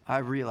is, I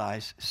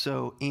realize,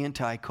 so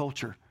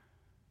anti-culture.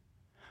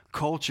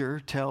 Culture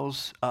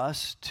tells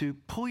us to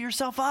pull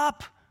yourself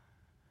up,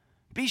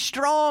 be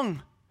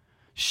strong,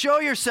 show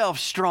yourself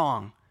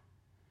strong.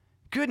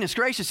 Goodness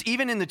gracious,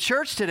 even in the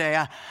church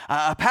today,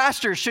 a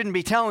pastor shouldn't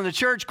be telling the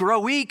church, grow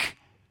weak.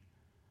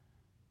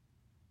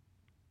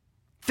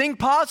 Think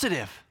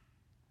positive.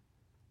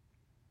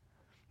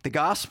 The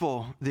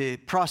gospel, the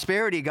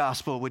prosperity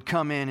gospel would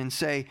come in and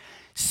say,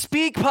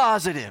 speak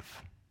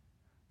positive.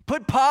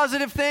 Put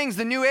positive things.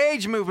 The New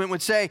Age movement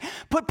would say,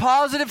 put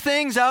positive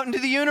things out into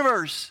the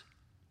universe.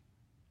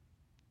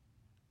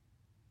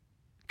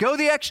 Go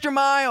the extra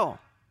mile.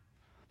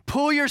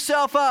 Pull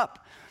yourself up.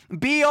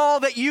 Be all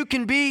that you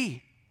can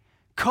be.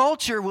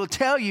 Culture will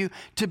tell you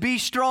to be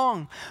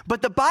strong,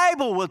 but the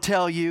Bible will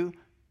tell you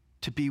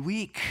to be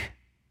weak.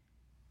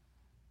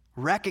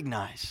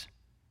 Recognize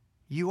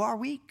you are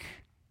weak,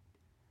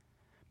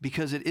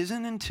 because it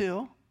isn't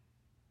until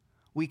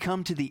we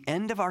come to the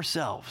end of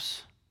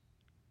ourselves,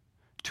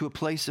 to a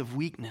place of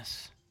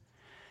weakness,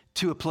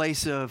 to a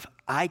place of,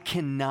 I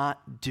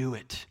cannot do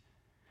it,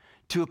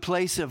 to a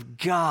place of,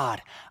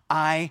 God,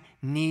 I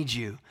need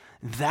you.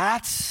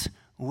 That's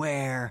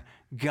where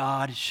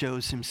God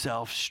shows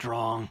himself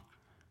strong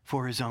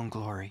for his own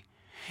glory.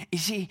 You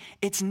see,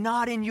 it's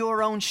not in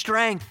your own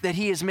strength that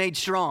he is made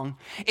strong.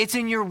 It's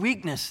in your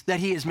weakness that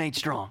he is made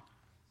strong.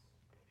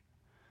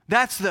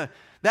 That's the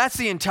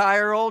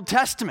entire Old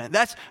Testament.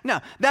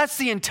 That's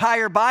the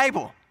entire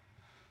Bible.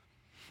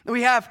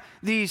 We have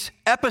these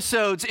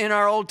episodes in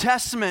our Old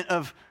Testament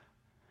of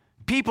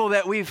people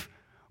that we've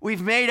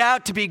made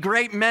out to be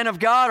great men of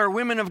God or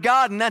women of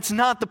God, and that's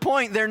not the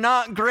point. They're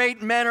not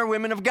great men or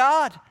women of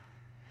God.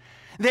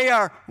 They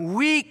are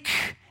weak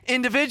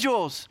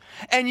individuals,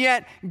 and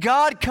yet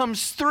God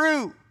comes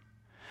through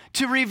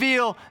to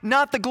reveal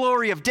not the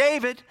glory of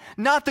David,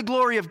 not the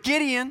glory of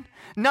Gideon,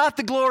 not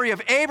the glory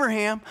of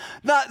Abraham.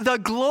 The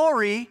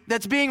glory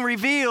that's being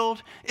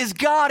revealed is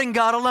God and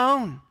God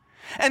alone.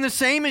 And the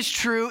same is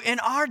true in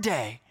our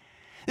day.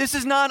 This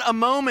is not a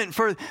moment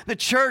for the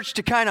church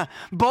to kind of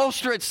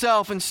bolster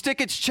itself and stick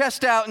its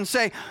chest out and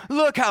say,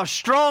 look how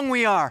strong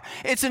we are.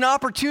 It's an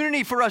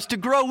opportunity for us to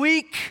grow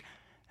weak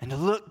and to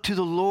look to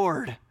the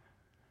Lord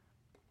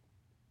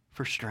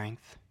for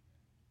strength.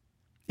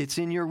 It's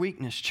in your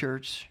weakness,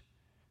 church,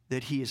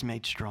 that he is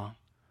made strong.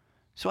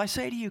 So I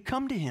say to you,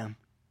 come to him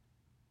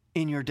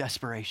in your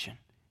desperation.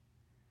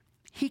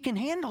 He can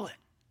handle it.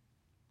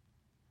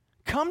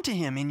 Come to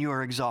him in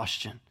your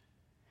exhaustion.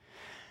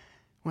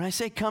 When I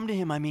say come to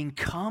him, I mean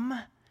come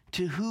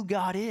to who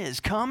God is.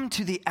 Come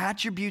to the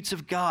attributes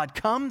of God.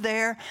 Come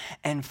there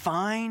and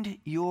find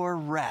your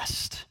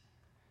rest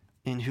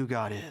in who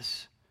God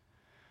is.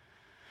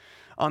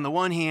 On the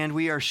one hand,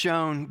 we are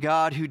shown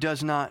God who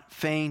does not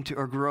faint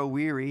or grow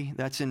weary.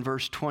 That's in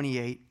verse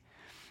 28.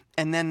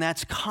 And then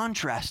that's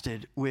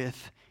contrasted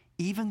with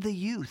even the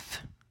youth.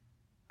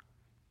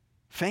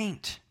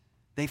 Faint.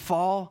 They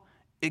fall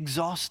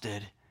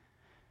exhausted.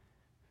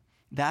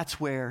 That's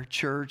where,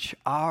 church,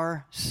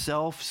 our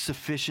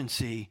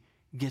self-sufficiency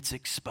gets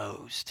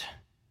exposed.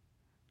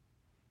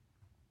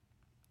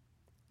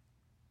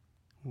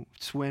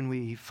 It's when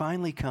we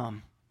finally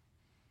come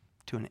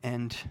to an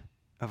end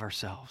of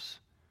ourselves,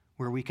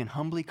 where we can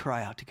humbly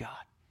cry out to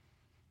God,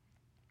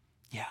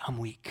 yeah, I'm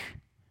weak.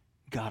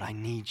 God, I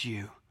need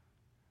you.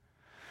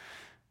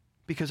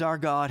 Because our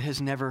God has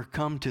never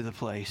come to the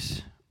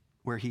place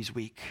where he's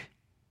weak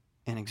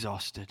and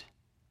exhausted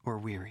or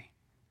weary.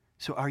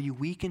 So are you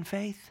weak in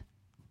faith?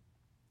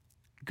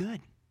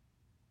 Good.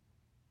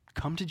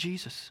 Come to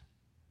Jesus.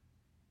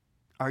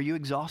 Are you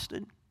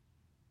exhausted?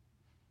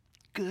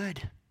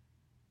 Good.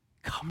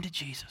 Come to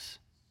Jesus.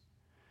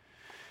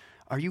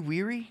 Are you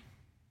weary?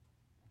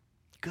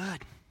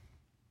 Good.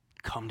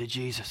 Come to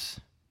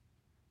Jesus.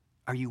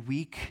 Are you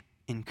weak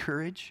in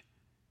courage?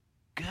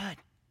 Good.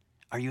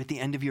 Are you at the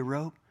end of your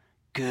rope?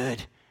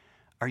 Good.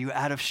 Are you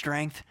out of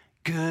strength?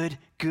 Good,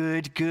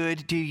 good,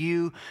 good. Do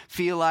you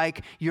feel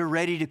like you're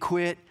ready to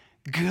quit?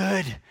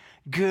 Good,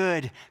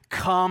 good.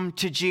 Come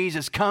to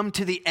Jesus. Come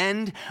to the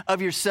end of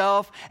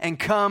yourself and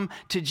come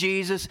to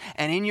Jesus.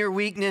 And in your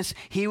weakness,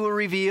 he will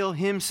reveal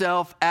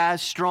himself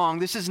as strong.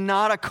 This is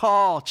not a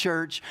call,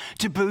 church,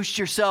 to boost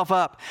yourself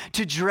up,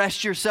 to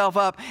dress yourself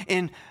up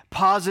in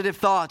positive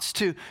thoughts,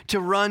 to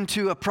run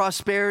to a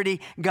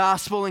prosperity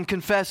gospel and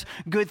confess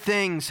good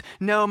things.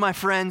 No, my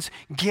friends,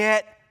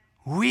 get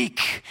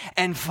weak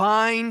and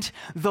find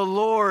the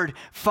Lord.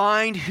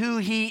 Find who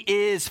he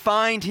is.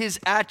 Find his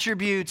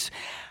attributes.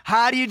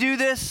 How do you do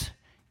this?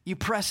 You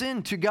press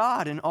into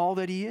God and all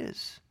that he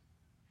is.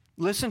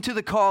 Listen to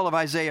the call of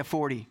Isaiah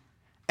 40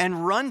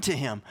 and run to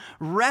him.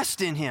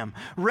 Rest in him.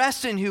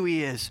 Rest in who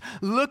he is.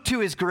 Look to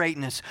his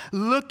greatness.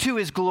 Look to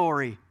his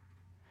glory.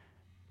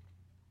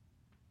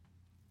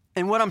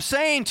 And what I'm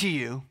saying to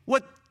you,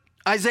 what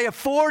Isaiah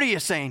 40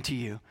 is saying to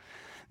you,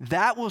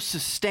 that will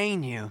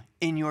sustain you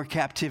in your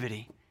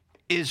captivity,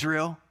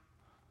 Israel.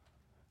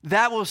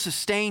 That will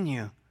sustain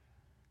you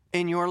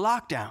in your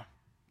lockdown,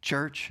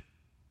 church.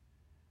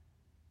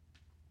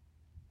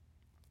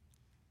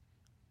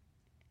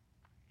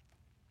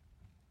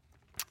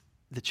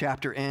 The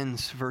chapter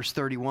ends, verse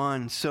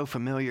 31, so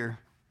familiar.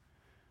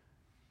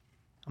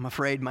 I'm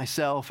afraid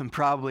myself and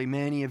probably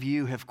many of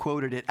you have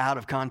quoted it out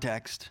of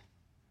context.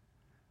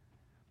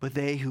 But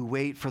they who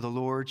wait for the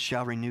Lord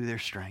shall renew their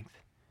strength.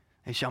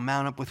 They shall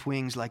mount up with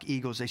wings like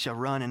eagles. They shall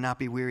run and not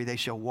be weary. They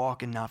shall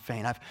walk and not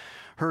faint. I've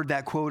heard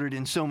that quoted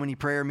in so many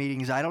prayer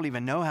meetings. I don't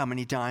even know how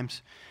many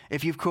times.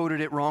 If you've quoted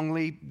it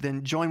wrongly,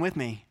 then join with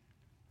me.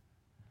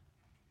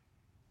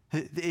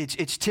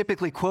 It's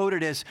typically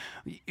quoted as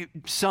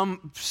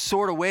some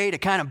sort of way to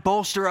kind of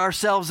bolster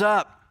ourselves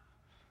up.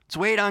 Let's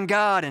wait on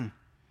God and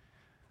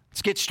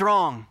let's get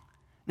strong.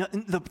 No,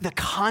 the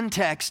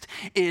context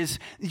is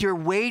you're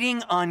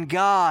waiting on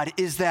God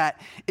is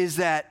that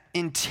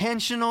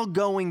intentional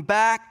going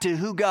back to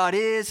who God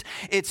is.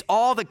 It's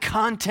all the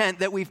content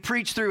that we've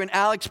preached through and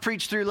Alex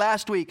preached through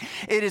last week.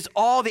 It is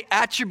all the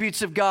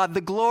attributes of God,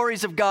 the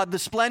glories of God, the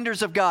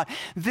splendors of God.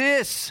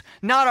 This,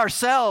 not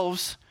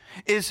ourselves.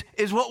 is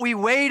what we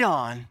wait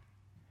on.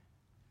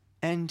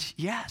 And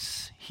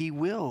yes, he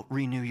will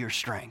renew your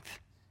strength.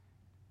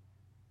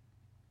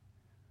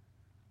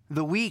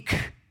 The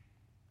weak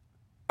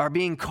are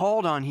being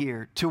called on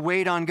here to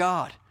wait on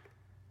God,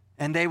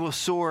 and they will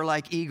soar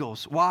like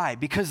eagles. Why?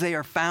 Because they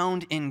are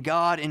found in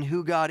God and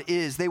who God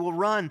is. They will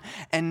run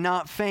and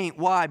not faint.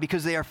 Why?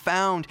 Because they are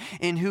found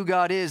in who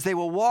God is. They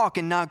will walk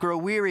and not grow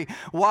weary.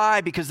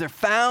 Why? Because they're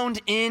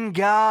found in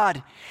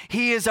God.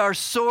 He is our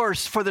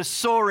source for the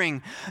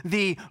soaring,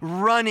 the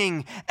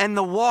running, and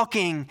the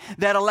walking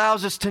that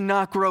allows us to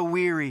not grow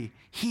weary.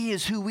 He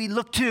is who we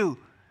look to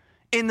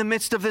in the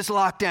midst of this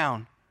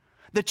lockdown.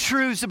 The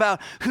truths about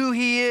who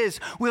he is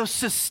will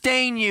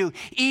sustain you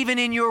even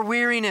in your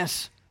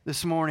weariness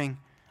this morning.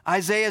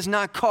 Isaiah is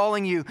not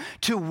calling you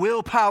to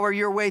willpower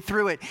your way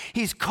through it.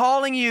 He's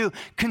calling you,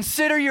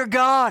 consider your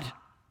God.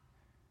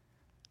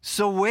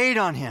 So wait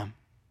on him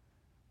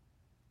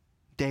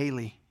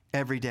daily,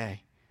 every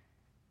day.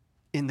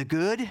 In the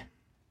good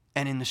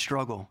and in the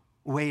struggle,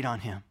 wait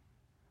on him.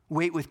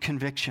 Wait with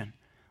conviction.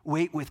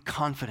 Wait with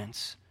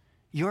confidence.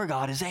 Your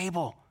God is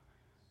able.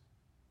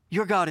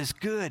 Your God is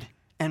good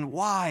and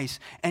wise,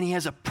 and he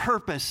has a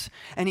purpose,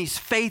 and he's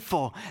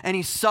faithful, and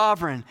he's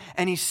sovereign,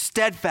 and he's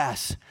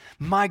steadfast.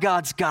 My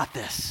God's got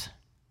this.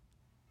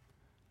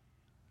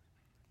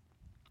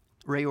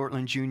 Ray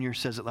Ortlund Jr.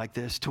 says it like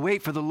this: to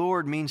wait for the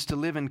Lord means to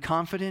live in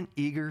confident,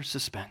 eager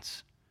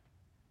suspense.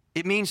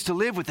 It means to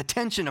live with the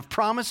tension of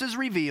promises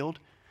revealed,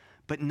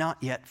 but not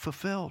yet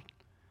fulfilled.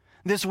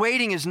 This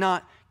waiting is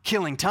not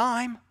killing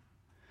time.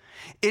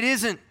 It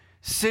isn't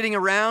sitting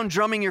around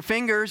drumming your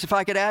fingers, if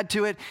I could add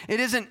to it. It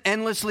isn't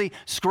endlessly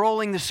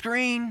scrolling the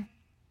screen.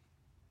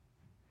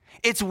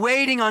 It's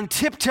waiting on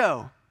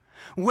tiptoe,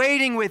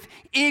 waiting with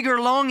eager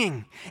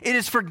longing. It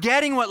is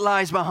forgetting what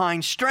lies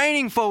behind,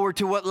 straining forward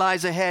to what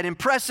lies ahead, and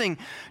pressing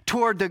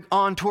toward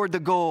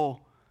the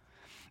goal.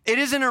 It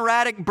isn't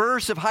erratic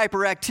bursts of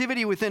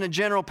hyperactivity within a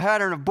general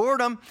pattern of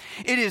boredom.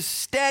 It is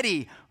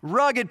steady,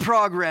 rugged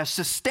progress,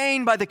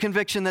 sustained by the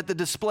conviction that the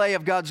display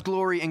of God's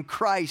glory in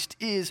Christ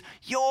is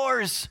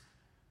yours.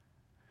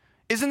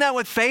 Isn't that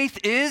what faith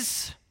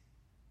is?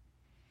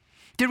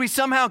 Did we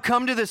somehow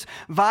come to this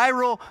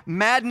viral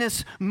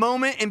madness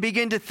moment and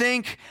begin to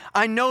think,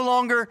 I no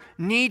longer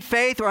need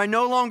faith, or I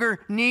no longer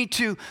need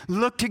to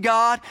look to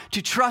God,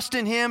 to trust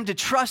in him, to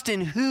trust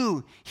in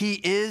who he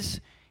is?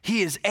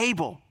 He is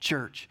able,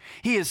 church.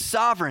 He is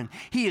sovereign.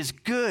 He is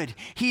good.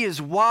 He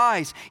is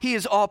wise. He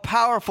is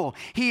all-powerful.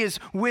 He is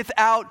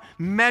without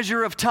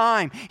measure of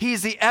time. He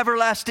is the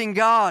everlasting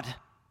God.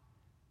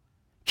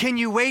 Can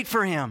you wait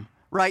for him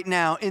right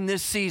now in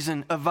this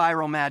season of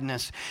viral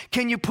madness?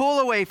 Can you pull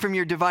away from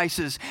your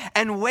devices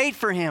and wait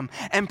for him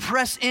and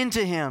press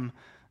into him?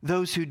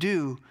 Those who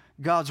do,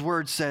 God's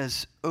word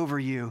says over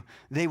you,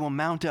 they will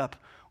mount up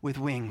with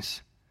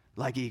wings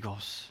like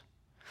eagles.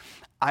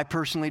 I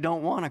personally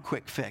don't want a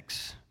quick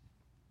fix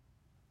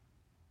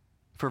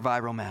for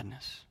viral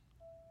madness.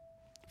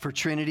 For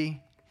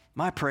Trinity,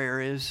 my prayer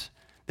is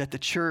that the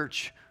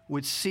church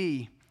would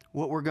see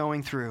what we're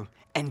going through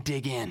and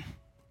dig in.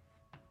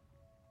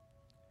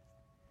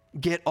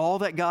 Get all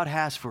that God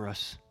has for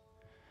us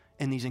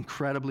in these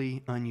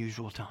incredibly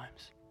unusual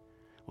times.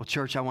 Well,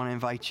 church, I want to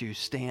invite you,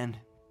 stand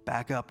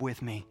back up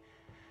with me,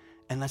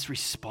 and let's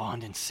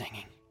respond in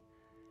singing.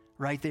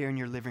 Right there in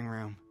your living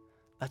room,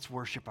 let's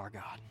worship our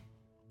God.